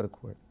 They couldn't go to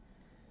court.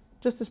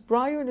 Justice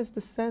Breyer, in his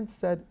dissent,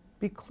 said,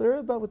 be clear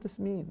about what this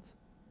means.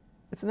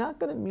 It's not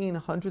going to mean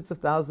hundreds of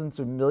thousands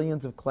or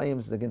millions of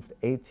claims against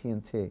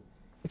AT&T.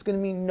 It's going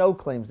to mean no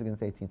claims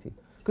against AT&T.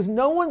 Because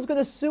no one's going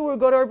to sue or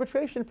go to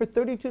arbitration for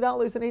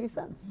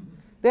 $32.80.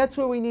 That's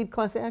where we need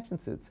class action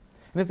suits.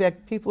 And in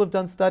fact, people have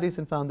done studies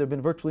and found there have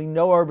been virtually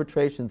no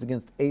arbitrations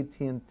against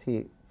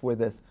AT&T for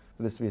this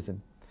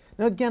reason.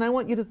 Now again, I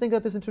want you to think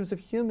about this in terms of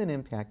human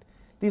impact.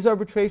 These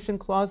arbitration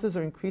clauses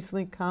are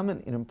increasingly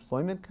common in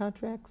employment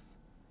contracts,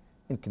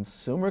 in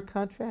consumer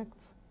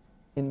contracts,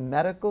 in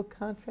medical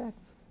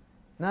contracts.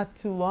 Not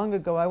too long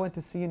ago, I went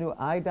to see a new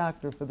eye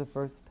doctor for the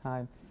first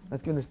time. I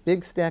was given this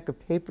big stack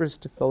of papers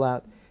to fill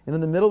out, and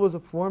in the middle was a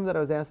form that I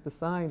was asked to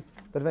sign,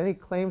 that if any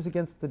claims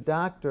against the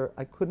doctor,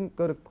 I couldn't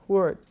go to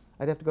court,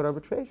 I'd have to go to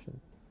arbitration.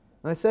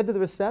 And I said to the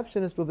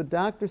receptionist, will the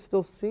doctor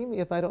still see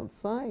me if I don't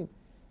sign?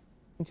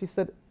 And she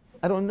said,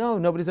 I don't know,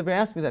 nobody's ever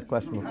asked me that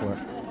question before.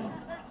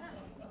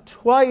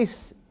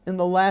 Twice in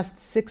the last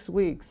 6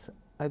 weeks,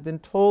 I've been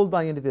told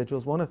by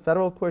individuals, one a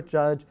federal court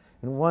judge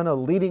and one a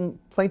leading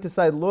plaintiff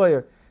side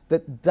lawyer,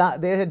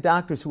 that they had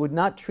doctors who would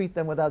not treat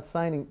them without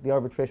signing the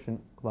arbitration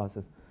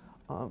clauses.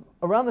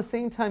 Around the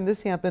same time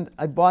this happened,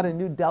 I bought a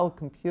new Dell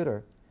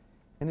computer.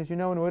 And as you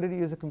know, in order to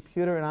use a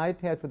computer and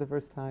iPad for the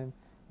first time,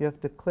 you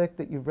have to click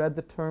that you've read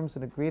the terms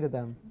and agree to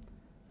them.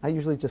 I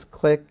usually just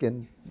click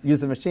and use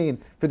the machine.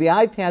 For the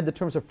iPad, the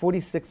terms are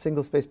 46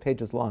 single-spaced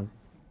pages long.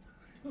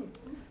 But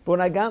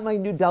when I got my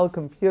new Dell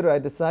computer, I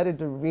decided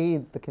to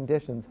read the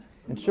conditions.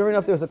 And sure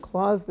enough, there was a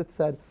clause that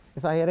said,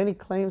 if I had any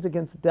claims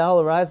against Dell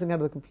arising out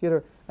of the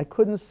computer, I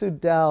couldn't sue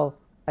Dell.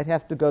 I'd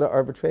have to go to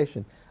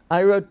arbitration.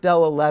 I wrote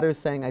Dell a letter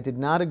saying I did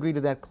not agree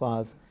to that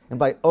clause, and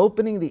by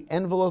opening the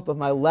envelope of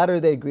my letter,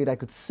 they agreed I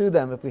could sue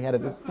them if we had a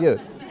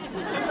dispute.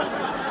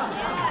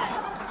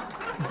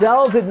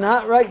 Dell did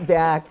not write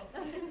back.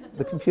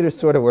 The computer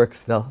sort of works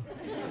still.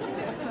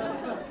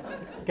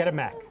 Get a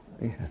Mac.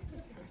 Yeah.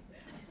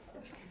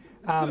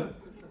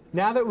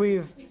 Now that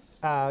we've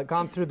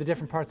gone through the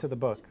different parts of the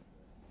book,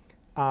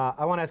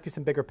 I want to ask you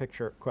some bigger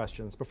picture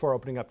questions before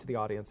opening up to the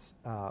audience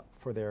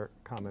for their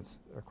comments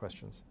or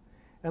questions.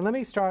 And let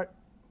me start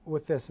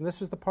with this. And this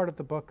was the part of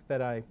the book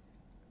that I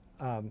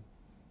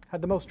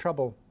had the most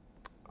trouble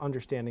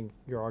understanding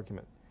your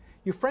argument.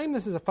 You frame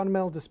this as a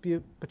fundamental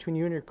dispute between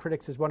you and your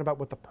critics as one about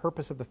what the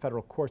purpose of the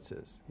federal courts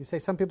is. You say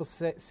some people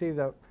see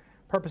the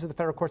purpose of the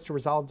federal courts to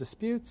resolve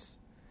disputes,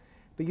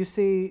 but you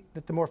see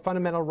that the more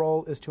fundamental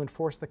role is to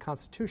enforce the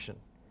Constitution.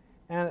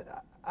 And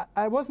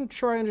I wasn't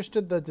sure I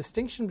understood the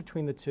distinction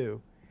between the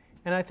two.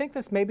 And I think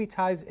this maybe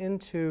ties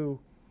into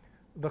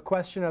the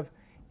question of,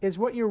 is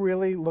what you're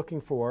really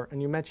looking for,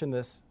 and you mentioned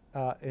this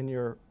in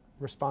your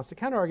response to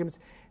counterarguments,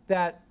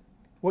 that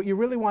what you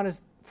really want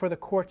is for the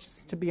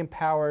courts to be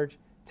empowered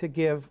to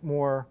give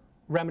more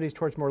remedies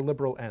towards more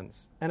liberal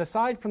ends. And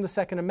aside from the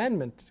Second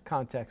Amendment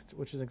context,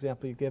 which is an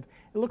example you give,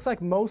 it looks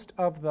like most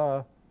of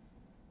the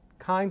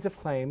kinds of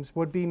claims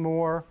would be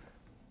more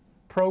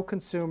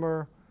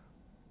pro-consumer,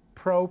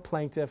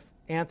 pro-plaintiff,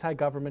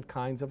 anti-government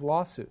kinds of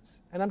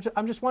lawsuits. And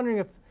I'm just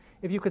wondering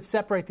if you could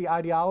separate the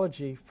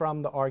ideology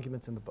from the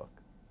arguments in the book.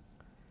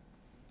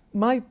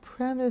 My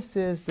premise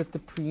is that the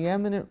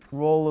preeminent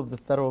role of the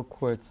federal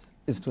courts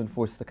is to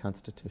enforce the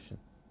Constitution.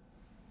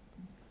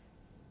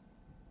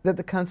 That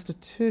the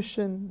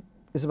Constitution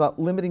is about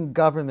limiting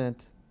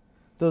government.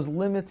 Those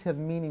limits have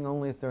meaning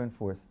only if they're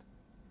enforced.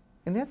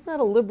 And that's not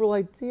a liberal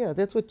idea.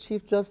 That's what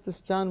Chief Justice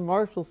John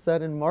Marshall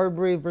said in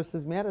Marbury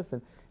versus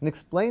Madison, in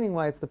explaining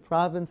why it's the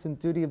province and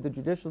duty of the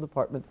Judicial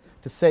Department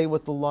to say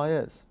what the law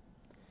is.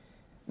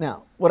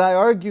 Now, what I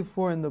argue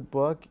for in the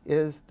book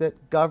is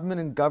that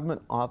government and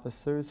government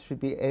officers should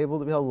be able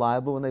to be held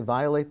liable when they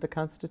violate the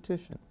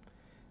Constitution,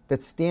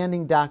 that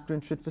standing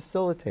doctrine should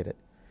facilitate it,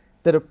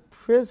 that a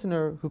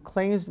prisoner who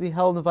claims to be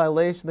held in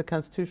violation of the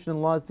Constitution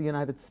and laws of the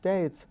United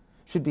States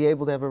should be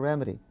able to have a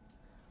remedy.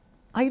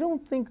 I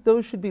don't think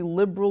those should be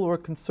liberal or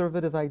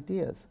conservative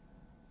ideas.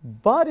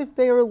 But if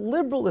they are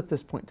liberal at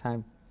this point in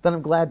time, then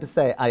I'm glad to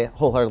say I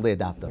wholeheartedly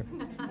adopt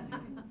them.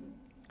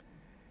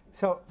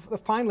 So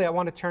finally, I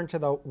want to turn to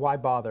the why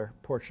bother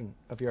portion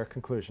of your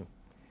conclusion.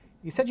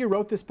 You said you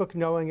wrote this book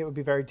knowing it would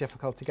be very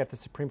difficult to get the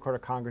Supreme Court or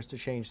Congress to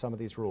change some of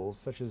these rules,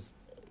 such as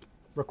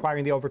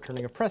requiring the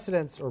overturning of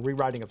precedents or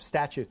rewriting of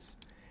statutes.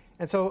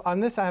 And so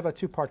on this, I have a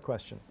two-part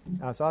question.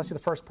 So I'll ask you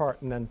the first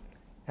part and then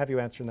have you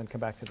answer and then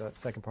come back to the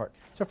second part.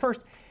 So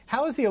first,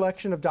 how has the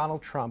election of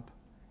Donald Trump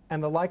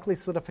and the likely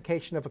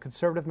solidification of a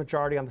conservative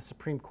majority on the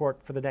Supreme Court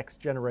for the next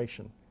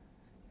generation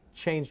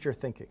changed your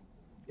thinking,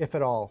 if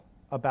at all,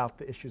 about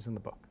the issues in the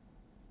book?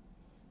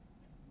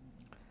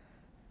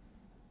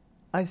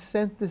 I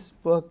sent this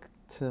book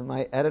to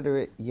my editor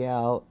at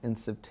Yale in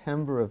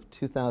September of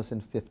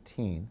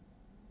 2015.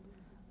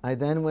 I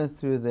then went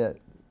through the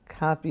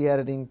copy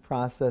editing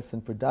process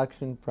and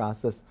production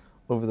process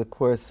over the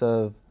course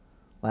of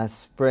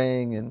last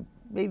spring and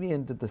maybe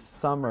into the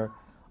summer.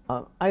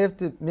 I have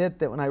to admit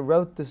that when I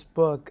wrote this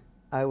book,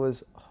 I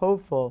was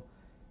hopeful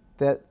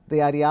that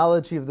the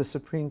ideology of the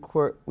Supreme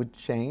Court would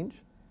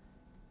change.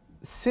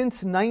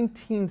 Since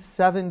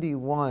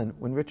 1971,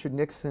 when Richard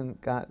Nixon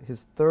got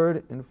his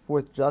third and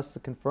fourth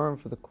justice confirmed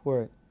for the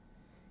court,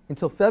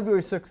 until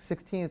February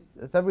 13th,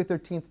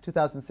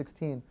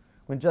 2016,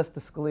 when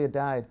Justice Scalia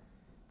died,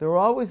 there were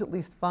always at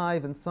least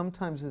 5 and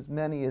sometimes as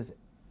many as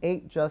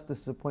 8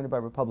 justices appointed by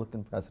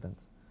Republican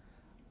presidents.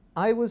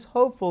 I was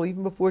hopeful,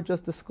 even before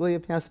Justice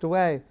Scalia passed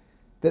away,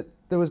 that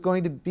there was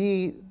going to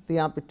be the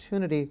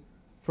opportunity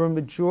for a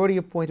majority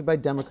appointed by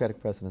Democratic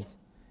presidents.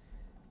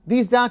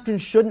 These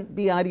doctrines shouldn't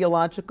be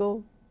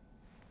ideological,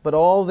 but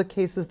all the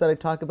cases that I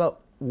talk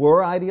about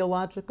were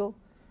ideological,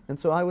 and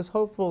so I was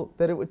hopeful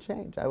that it would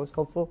change. I was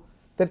hopeful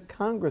that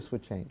Congress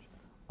would change.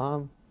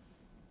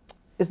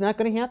 It's not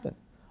going to happen.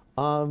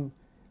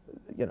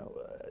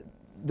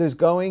 There's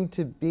going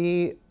to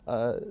be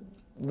at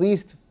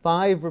least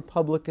 5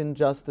 Republican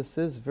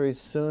justices very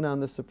soon on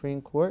the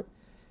Supreme Court.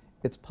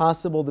 It's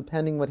possible,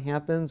 depending what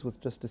happens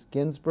with Justice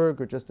Ginsburg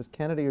or Justice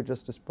Kennedy or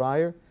Justice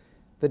Breyer,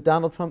 that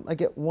Donald Trump might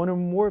get 1 or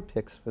more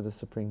picks for the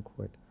Supreme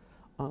Court.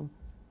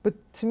 But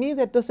to me,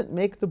 that doesn't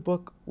make the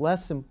book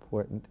less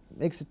important. It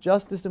makes it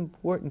just as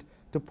important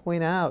to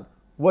point out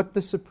what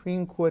the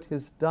Supreme Court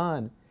has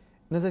done.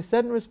 And as I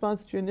said in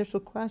response to your initial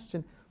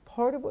question,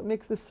 part of what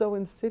makes this so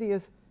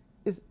insidious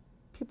is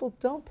people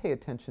don't pay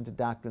attention to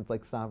doctrines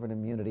like sovereign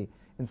immunity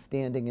and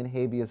standing in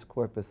habeas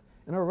corpus.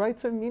 And our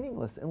rights are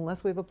meaningless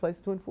unless we have a place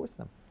to enforce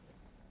them.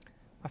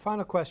 My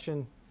final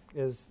question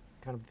is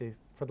kind of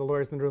for the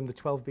lawyers in the room, the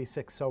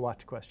 12b6 so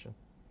what question.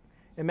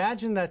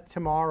 Imagine that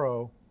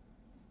tomorrow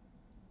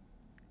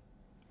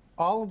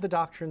all of the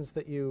doctrines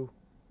that you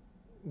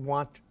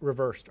want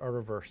reversed are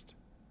reversed.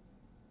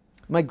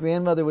 My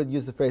grandmother would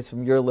use the phrase,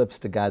 from your lips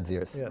to God's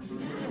ears. Yes.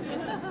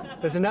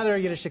 There's another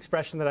Yiddish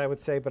expression that I would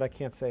say, but I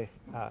can't say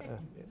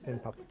in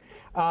public.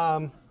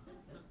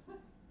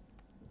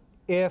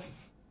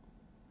 If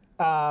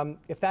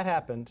that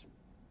happened,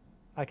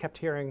 I kept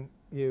hearing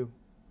you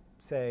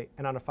say,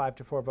 and on a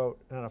 5-4 vote,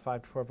 and on a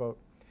 5-4 vote.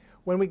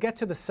 When we get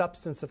to the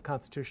substance of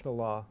constitutional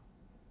law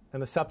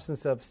and the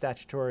substance of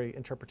statutory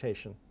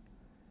interpretation,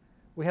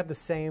 we have the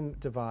same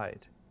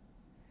divide.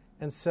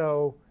 And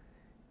so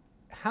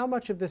how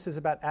much of this is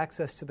about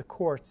access to the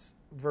courts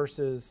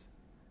versus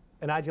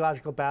an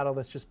ideological battle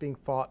that's just being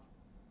fought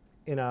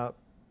in a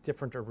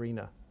different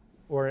arena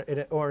or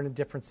in a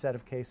different set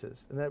of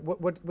cases? And that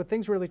would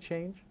things really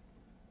change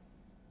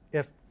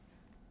if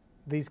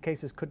these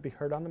cases could be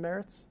heard on the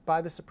merits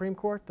by the Supreme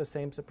Court, the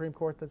same Supreme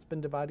Court that's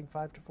been dividing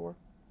 5-4?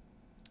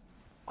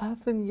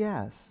 Often,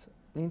 yes.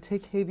 I mean,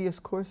 take habeas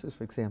corpus,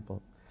 for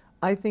example.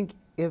 I think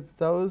if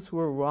those who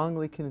were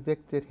wrongly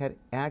convicted had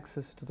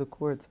access to the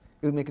courts,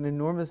 it would make an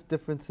enormous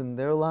difference in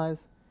their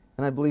lives,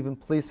 and I believe in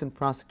police and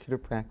prosecutor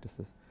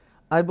practices.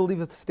 I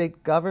believe if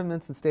state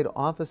governments and state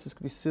offices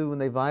could be sued when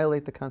they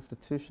violate the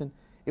Constitution,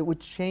 it would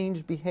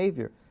change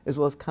behavior as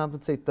well as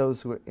compensate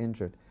those who are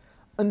injured.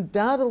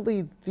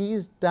 Undoubtedly,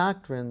 these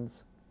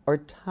doctrines are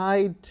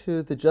tied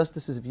to the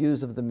justices'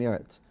 views of the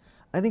merits.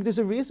 I think there's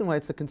a reason why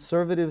it's the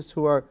conservatives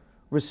who are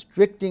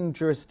restricting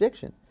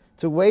jurisdiction.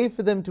 It's a way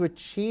for them to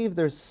achieve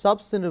their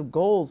substantive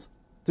goals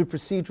through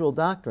procedural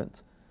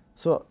doctrines.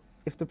 So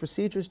if the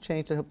procedures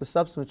change, I hope the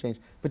substance will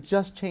change. But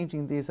just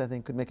changing these, I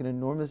think, could make an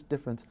enormous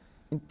difference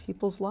in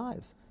people's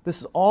lives. This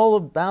is all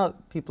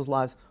about people's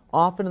lives,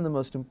 often in the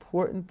most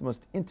important, the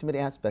most intimate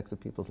aspects of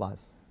people's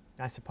lives.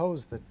 I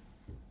suppose that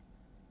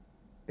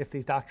if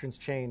these doctrines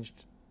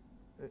changed,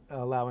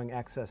 allowing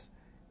access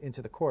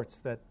into the courts,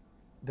 that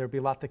there'd be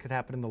a lot that could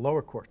happen in the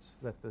lower courts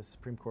that the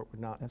Supreme Court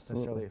would not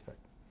necessarily affect.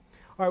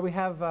 All right, we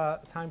have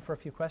time for a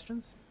few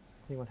questions.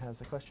 Anyone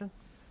has a question?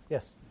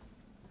 Yes.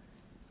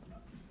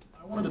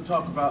 I wanted to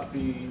talk about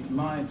the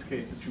Lyons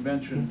case that you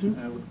mentioned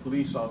with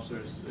police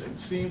officers. It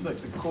seemed like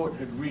the court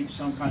had reached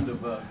some kind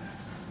of a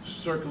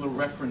circular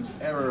reference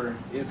error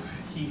if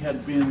he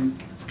had been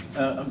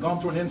gone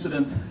through an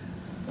incident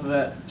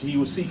that he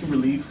was seeking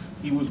relief,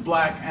 he was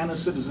black and a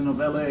citizen of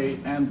LA,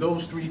 and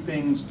those 3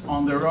 things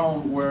on their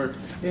own were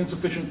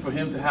insufficient for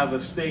him to have a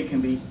stake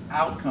in the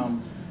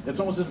outcome. It's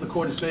almost as if the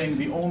court is saying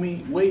the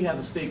only way he has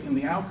a stake in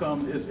the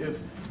outcome is if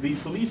the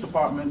police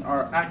department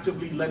are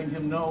actively letting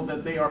him know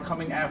that they are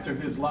coming after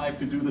his life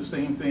to do the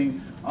same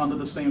thing under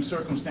the same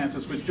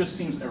circumstances, which just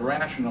seems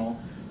irrational.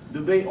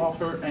 Do they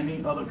offer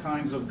any other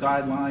kinds of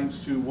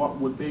guidelines to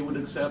what they would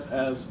accept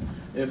as,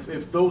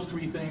 if those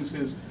 3 things,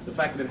 the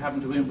fact that it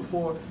happened to him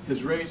before,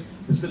 his race,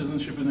 his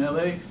citizenship in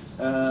LA,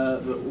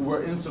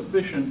 were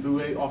insufficient, do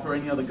they offer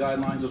any other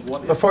guidelines as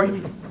what?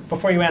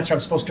 Before you answer,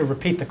 I'm supposed to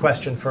repeat the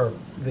question for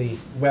the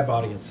web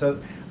audience.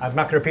 So I'm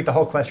not going to repeat the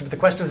whole question, but the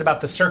question is about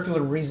the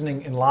circular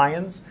reasoning in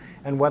Lyons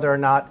and whether or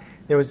not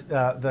there was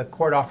the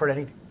court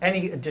offered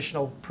any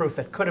additional proof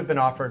that could have been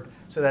offered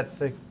so that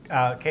the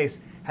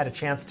case had a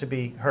chance to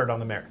be heard on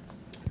the merits.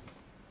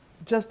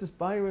 Justice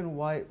Byron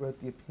White wrote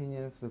the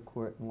opinion of the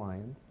court in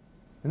Lyons,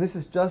 and this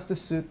is just a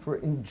suit for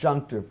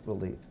injunctive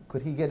relief.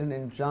 Could he get an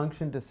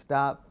injunction to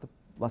stop the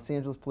Los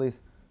Angeles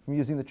police from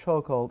using the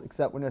chokehold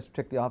except when it's to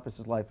protect the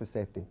officer's life or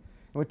safety? And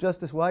what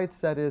Justice White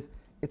said is,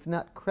 it's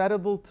not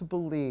credible to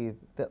believe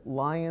that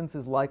Lyons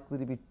is likely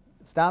to be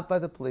stopped by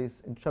the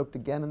police and choked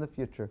again in the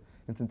future,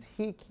 and since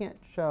he can't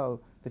show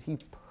that he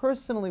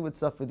personally would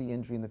suffer the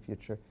injury in the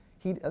future,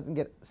 he doesn't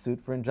get sued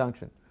for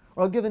injunction.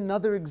 Or I'll give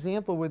another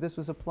example where this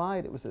was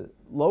applied. It was a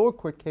lower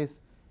court case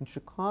in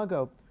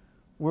Chicago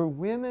where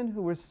women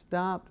who were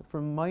stopped for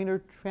minor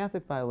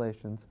traffic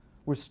violations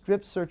were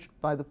strip searched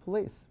by the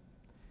police.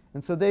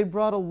 And so they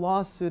brought a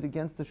lawsuit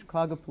against the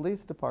Chicago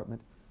Police Department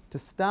to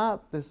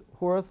stop this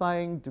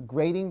horrifying,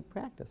 degrading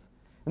practice.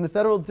 And the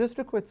federal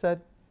district court said,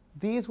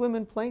 these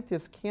women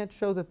plaintiffs can't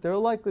show that they're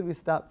likely to be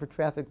stopped for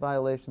traffic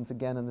violations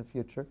again in the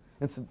future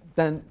and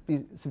then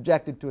be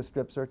subjected to a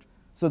strip search,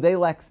 so they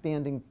lack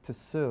standing to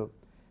sue.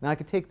 Now, I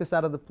could take this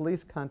out of the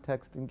police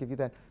context and give you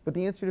that, but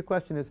the answer to your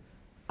question is,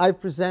 I've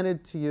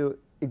presented to you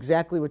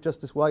exactly what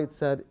Justice White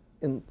said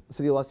in the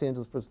City of Los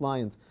Angeles versus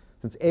Lyons.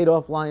 Since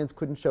Adolph Lyons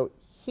couldn't show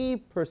he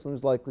personally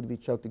was likely to be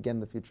choked again in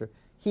the future,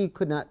 he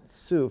could not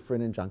sue for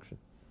an injunction.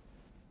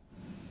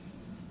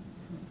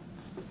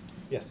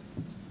 Yes.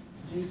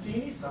 Do you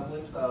see any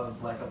semblance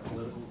of like a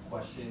political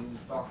question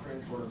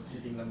doctrine sort of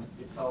seeping them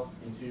itself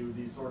into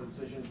these sort of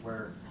decisions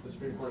where the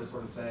Supreme Court is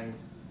sort of saying,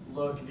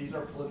 look, these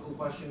are political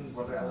questions,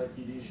 whether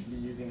LAPD should be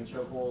using a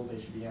chokehold,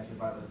 they should be answered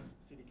by the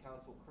city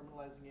council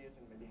criminalizing it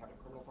and maybe having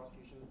criminal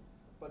prosecutions,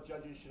 but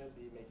judges shouldn't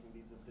be making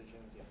these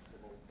decisions, yes,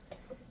 civil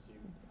suit.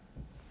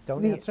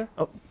 Don't answer.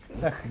 Oh.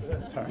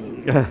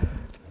 Sorry.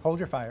 Hold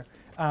your fire.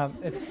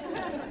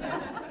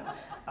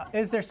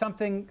 Is there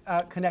something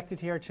connected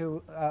here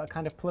to a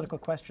kind of political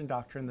question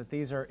doctrine, that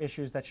these are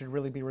issues that should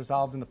really be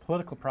resolved in the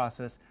political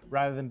process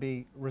rather than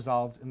be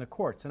resolved in the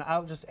courts? And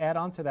I'll just add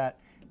on to that,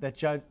 that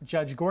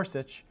Judge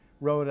Gorsuch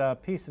wrote a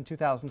piece in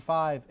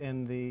 2005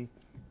 in the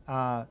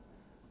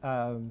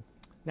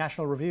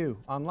National Review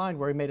online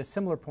where he made a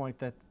similar point,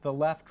 that the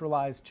left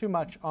relies too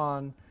much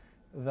on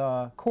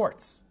the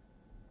courts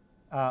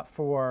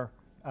for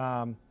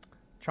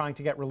trying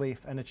to get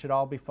relief, and it should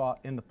all be fought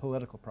in the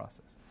political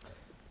process.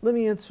 Let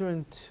me answer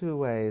in two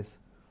ways.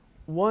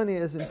 One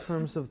is in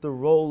terms of the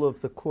role of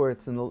the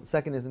courts, and the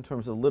second is in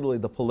terms of literally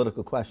the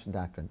political question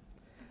doctrine.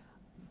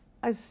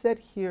 I've said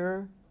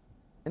here,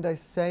 and I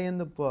say in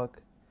the book,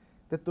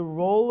 that the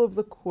role of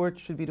the court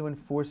should be to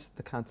enforce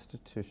the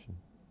Constitution.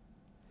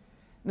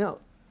 Now,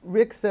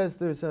 Rick says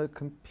there's a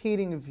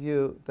competing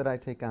view that I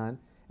take on,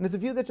 and it's a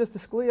view that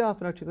Justice Scalia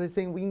often articulates,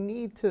 saying we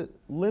need to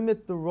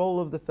limit the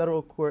role of the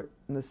federal court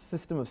in the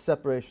system of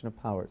separation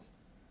of powers.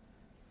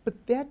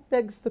 But that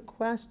begs the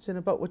question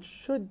about what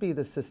should be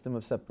the system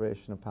of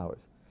separation of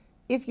powers.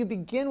 If you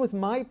begin with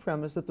my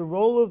premise that the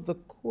role of the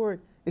court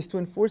is to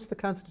enforce the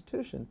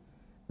Constitution,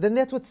 then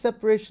that's what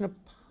separation of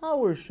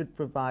powers should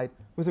provide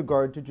with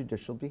regard to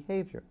judicial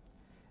behavior.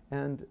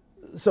 And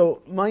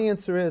so my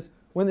answer is,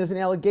 when there's an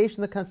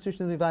allegation the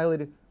Constitution is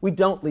violated, we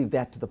don't leave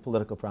that to the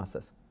political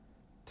process.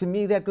 To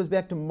me, that goes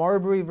back to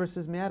Marbury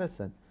versus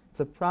Madison.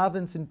 It's a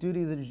province and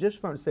duty of the judicial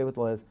department to say what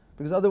the law is,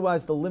 because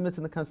otherwise the limits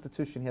in the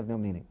Constitution have no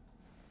meaning.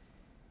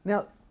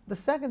 Now, the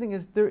second thing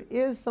is, there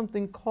is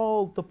something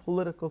called the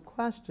political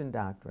question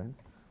doctrine,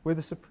 where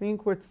the Supreme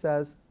Court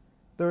says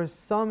there are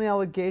some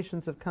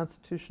allegations of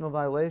constitutional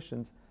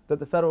violations that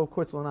the federal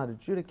courts will not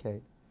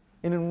adjudicate.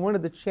 And in one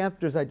of the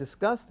chapters I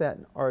discuss that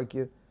and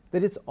argue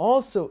that it's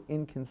also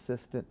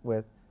inconsistent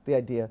with the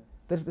idea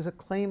that if there's a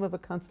claim of a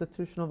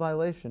constitutional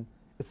violation,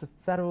 it's the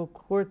federal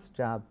court's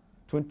job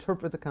to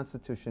interpret the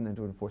Constitution and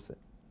to enforce it.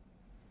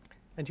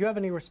 And do you have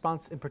any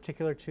response in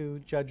particular to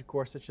Judge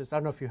Gorsuch's? I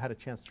don't know if you had a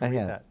chance to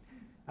read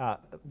that.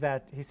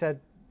 That he said,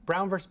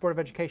 Brown versus Board of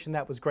Education,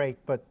 that was great,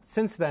 but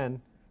since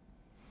then,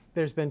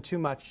 there's been too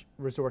much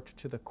resort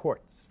to the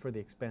courts for the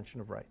expansion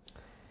of rights.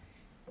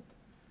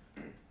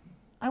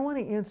 I want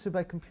to answer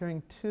by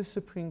comparing two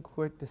Supreme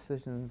Court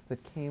decisions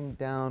that came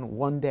down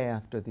one day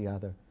after the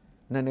other.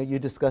 And I know you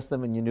discussed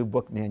them in your new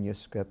book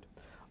manuscript.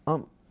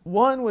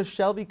 One was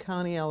Shelby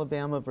County,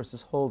 Alabama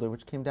versus Holder,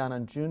 which came down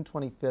on June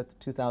 25th,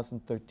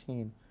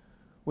 2013,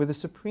 where the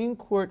Supreme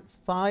Court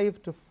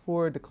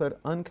 5-4 declared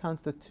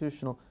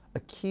unconstitutional a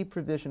key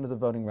provision of the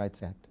Voting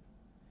Rights Act.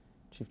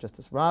 Chief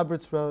Justice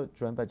Roberts wrote,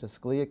 joined by Justice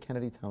Scalia,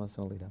 Kennedy, Thomas,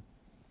 and Alito.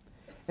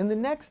 And the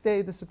next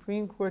day, the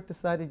Supreme Court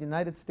decided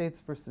United States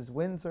versus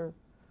Windsor,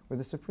 where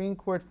the Supreme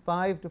Court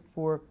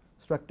 5-4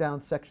 struck down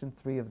Section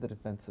 3 of the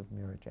Defense of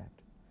Marriage Act.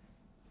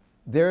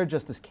 There,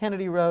 Justice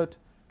Kennedy wrote,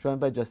 joined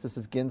by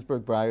Justices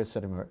Ginsburg, Breyer,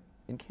 Sotomayor,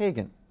 and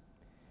Kagan.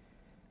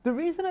 The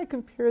reason I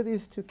compare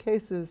these two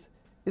cases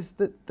is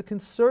that the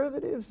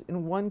conservatives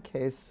in one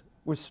case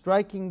were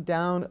striking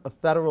down a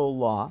federal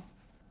law,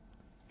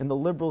 and the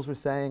liberals were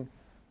saying,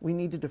 we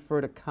need to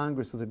defer to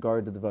Congress with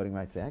regard to the Voting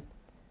Rights Act.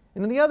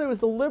 And in the other was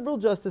the liberal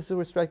justices who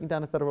were striking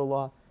down a federal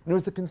law, and it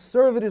was the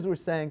conservatives who were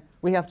saying,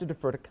 we have to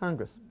defer to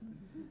Congress.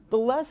 The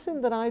lesson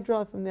that I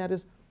draw from that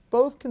is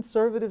both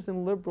conservatives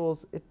and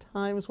liberals at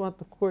times want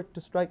the court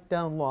to strike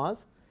down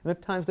laws, and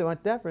at times they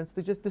want deference.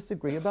 They just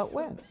disagree about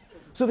when.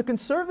 So the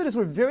conservatives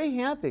were very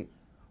happy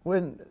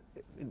when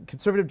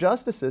conservative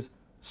justices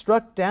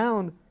struck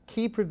down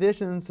key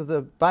provisions of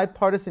the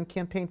Bipartisan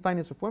Campaign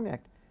Finance Reform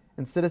Act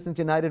and Citizens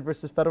United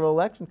versus Federal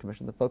Election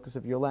Commission, the focus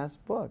of your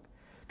last book.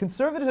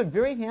 Conservatives are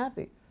very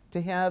happy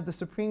to have the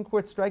Supreme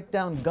Court strike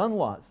down gun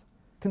laws.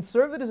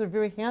 Conservatives are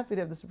very happy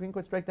to have the Supreme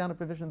Court strike down a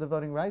provision of the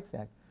Voting Rights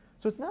Act.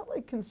 So it's not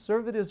like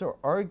conservatives are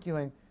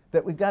arguing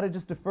that we've got to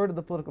just defer to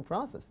the political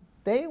process.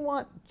 They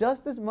want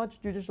just as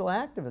much judicial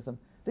activism.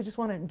 They just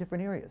want it in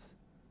different areas.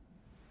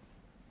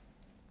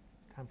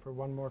 Time for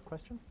one more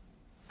question?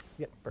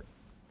 Yeah, Bert.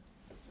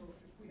 So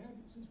if we have,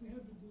 since we have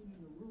the dean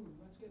in the room,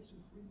 let's get some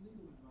free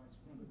legal advice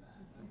from it.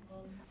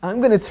 I'm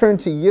going to turn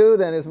to you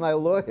then as my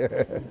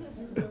lawyer.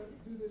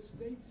 Do the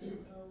states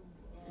of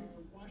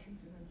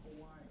Washington and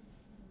Hawaii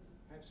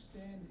have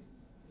standing,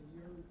 in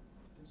your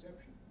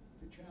conception,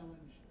 to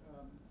challenge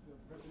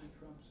President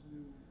Trump's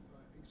new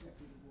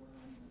executive order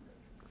on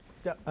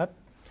immigration?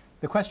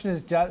 The question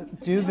is,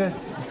 do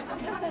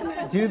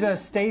the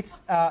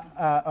states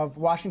of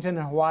Washington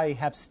and Hawaii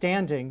have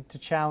standing to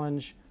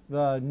challenge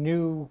the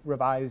new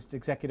revised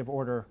executive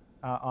order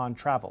on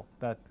travel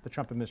that the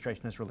Trump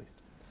administration has released?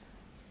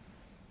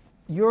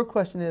 Your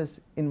question is,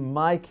 in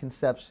my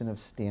conception of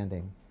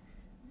standing.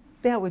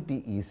 That would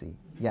be easy,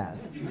 yes.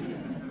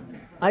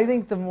 I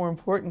think the more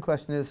important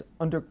question is,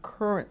 under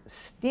current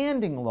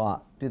standing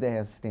law, do they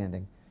have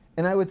standing?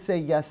 And I would say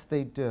yes,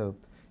 they do.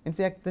 In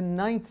fact, the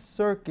Ninth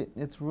Circuit,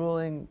 in its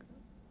ruling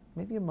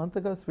maybe a month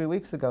ago, 3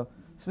 weeks ago,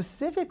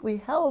 specifically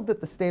held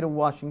that the state of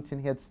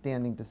Washington had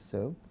standing to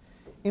sue,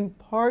 in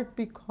part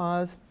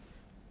because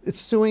it's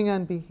suing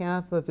on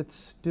behalf of its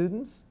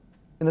students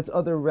and its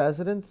other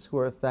residents who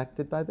are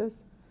affected by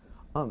this.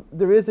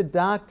 There is a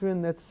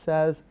doctrine that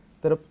says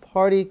that a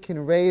party can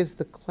raise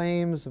the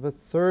claims of a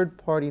third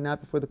party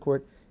not before the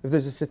court if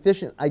there's a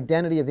sufficient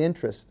identity of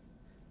interest,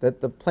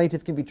 that the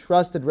plaintiff can be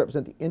trusted to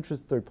represent the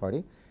interest of the third party.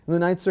 And the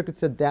Ninth Circuit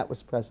said that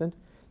was present.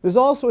 There's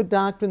also a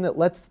doctrine that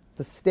lets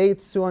the state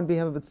sue on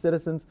behalf of its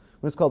citizens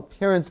when it's called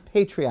parens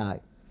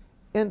patriae.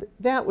 And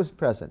that was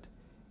present.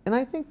 And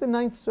I think the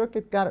Ninth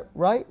Circuit got it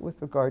right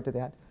with regard to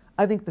that.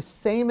 I think the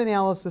same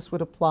analysis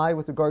would apply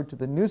with regard to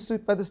the new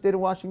suit by the state of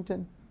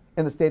Washington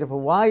and the state of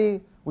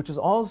Hawaii, which is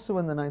also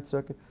in the Ninth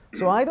Circuit.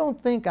 So I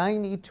don't think I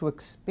need to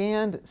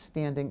expand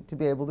standing to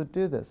be able to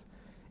do this.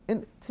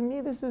 And to me,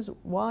 this is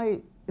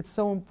why it's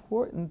so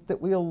important that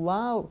we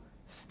allow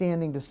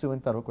standing to sue in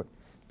federal court.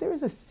 There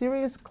is a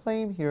serious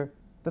claim here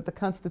that the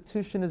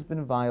Constitution has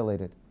been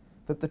violated,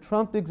 that the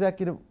Trump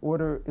executive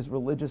order is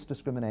religious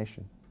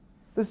discrimination.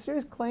 There's a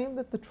serious claim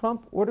that the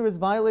Trump order is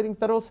violating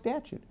federal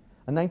statute,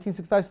 a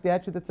 1965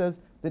 statute that says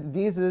that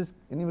visas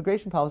in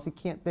immigration policy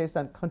can't be based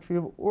on country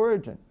of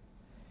origin.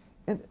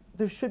 And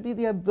there should be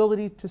the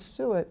ability to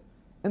sue it.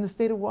 And the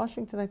state of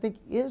Washington, I think,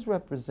 is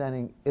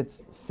representing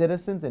its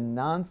citizens and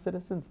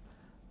non-citizens,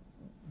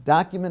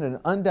 documented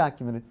and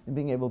undocumented, in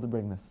being able to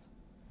bring this.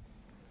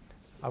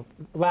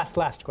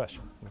 Last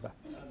question.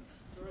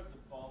 Sort of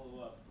a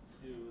follow-up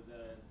to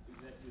the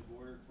executive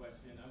order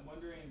question, I'm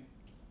wondering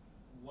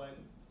what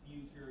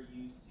future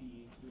you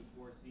see to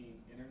enforcing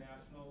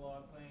international law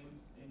claims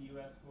in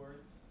U.S.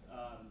 courts.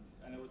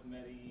 I know with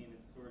Medellin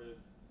it's sort of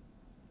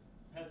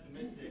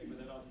pessimistic, but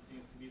that also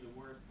seems to be the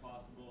worst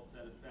possible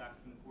set of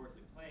facts to enforce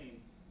a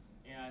claim.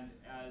 And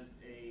as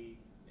it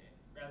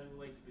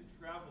relates to the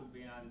travel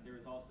ban, there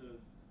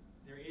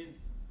is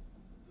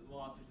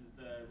law such as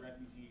the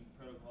Refugee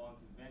Protocol and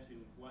Convention,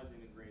 which was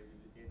integrated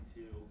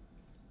into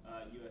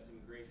U.S.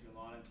 immigration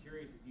law. And I'm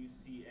curious if you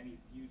see any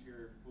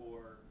future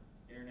for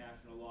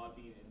international law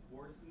being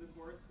enforced in the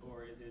courts,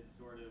 or is it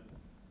sort of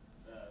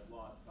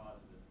lost cause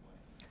at this point?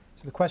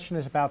 So the question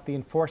is about the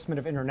enforcement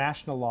of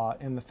international law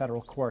in the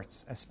federal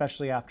courts,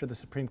 especially after the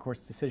Supreme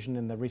Court's decision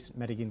in the recent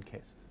Medellin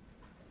case.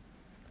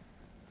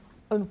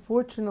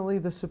 Unfortunately,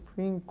 the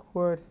Supreme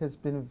Court has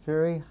been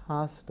very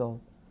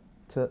hostile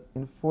to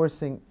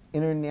enforcing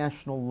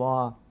international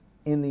law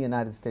in the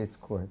United States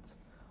courts.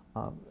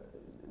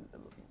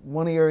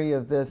 One area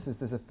of this is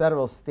there's a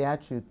federal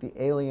statute, the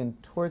Alien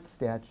Tort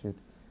Statute,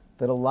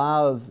 that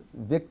allows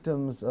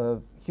victims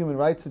of human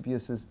rights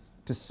abuses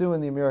to sue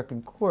in the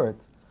American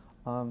courts.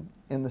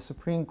 In the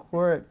Supreme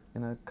Court,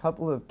 in a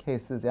couple of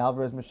cases,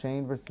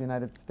 Alvarez-Machain versus the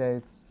United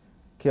States,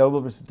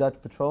 Kiobel versus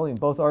Dutch Petroleum,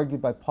 both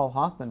argued by Paul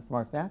Hoffman from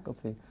our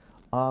faculty,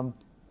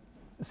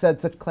 said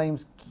such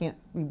claims can't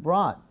be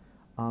brought.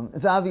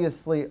 It's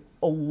obviously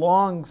a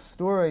long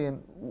story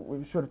and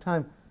we're short of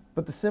time,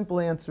 but the simple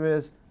answer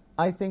is,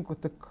 I think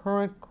with the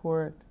current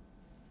court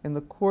and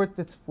the court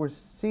that's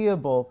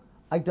foreseeable,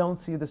 I don't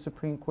see the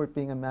Supreme Court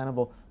being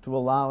amenable to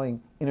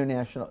allowing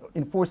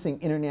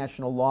enforcing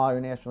international law or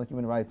international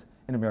human rights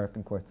in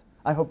American courts.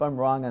 I hope I'm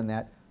wrong on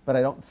that, but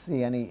I don't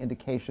see any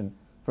indication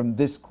from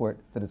this court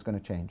that it's going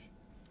to change.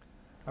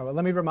 All right, well,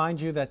 let me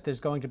remind you that there's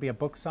going to be a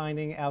book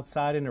signing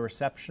outside and a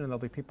reception, and there'll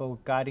be people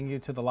guiding you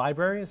to the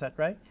library. Is that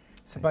right?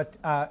 So, but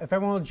if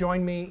everyone will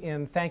join me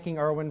in thanking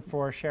Erwin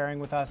for sharing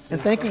with us.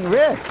 And thanking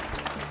Rick.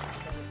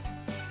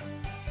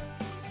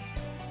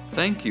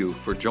 Thank you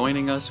for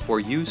joining us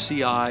for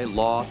UCI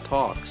Law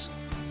Talks,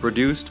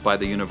 produced by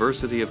the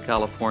University of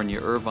California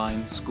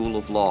Irvine School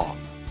of Law.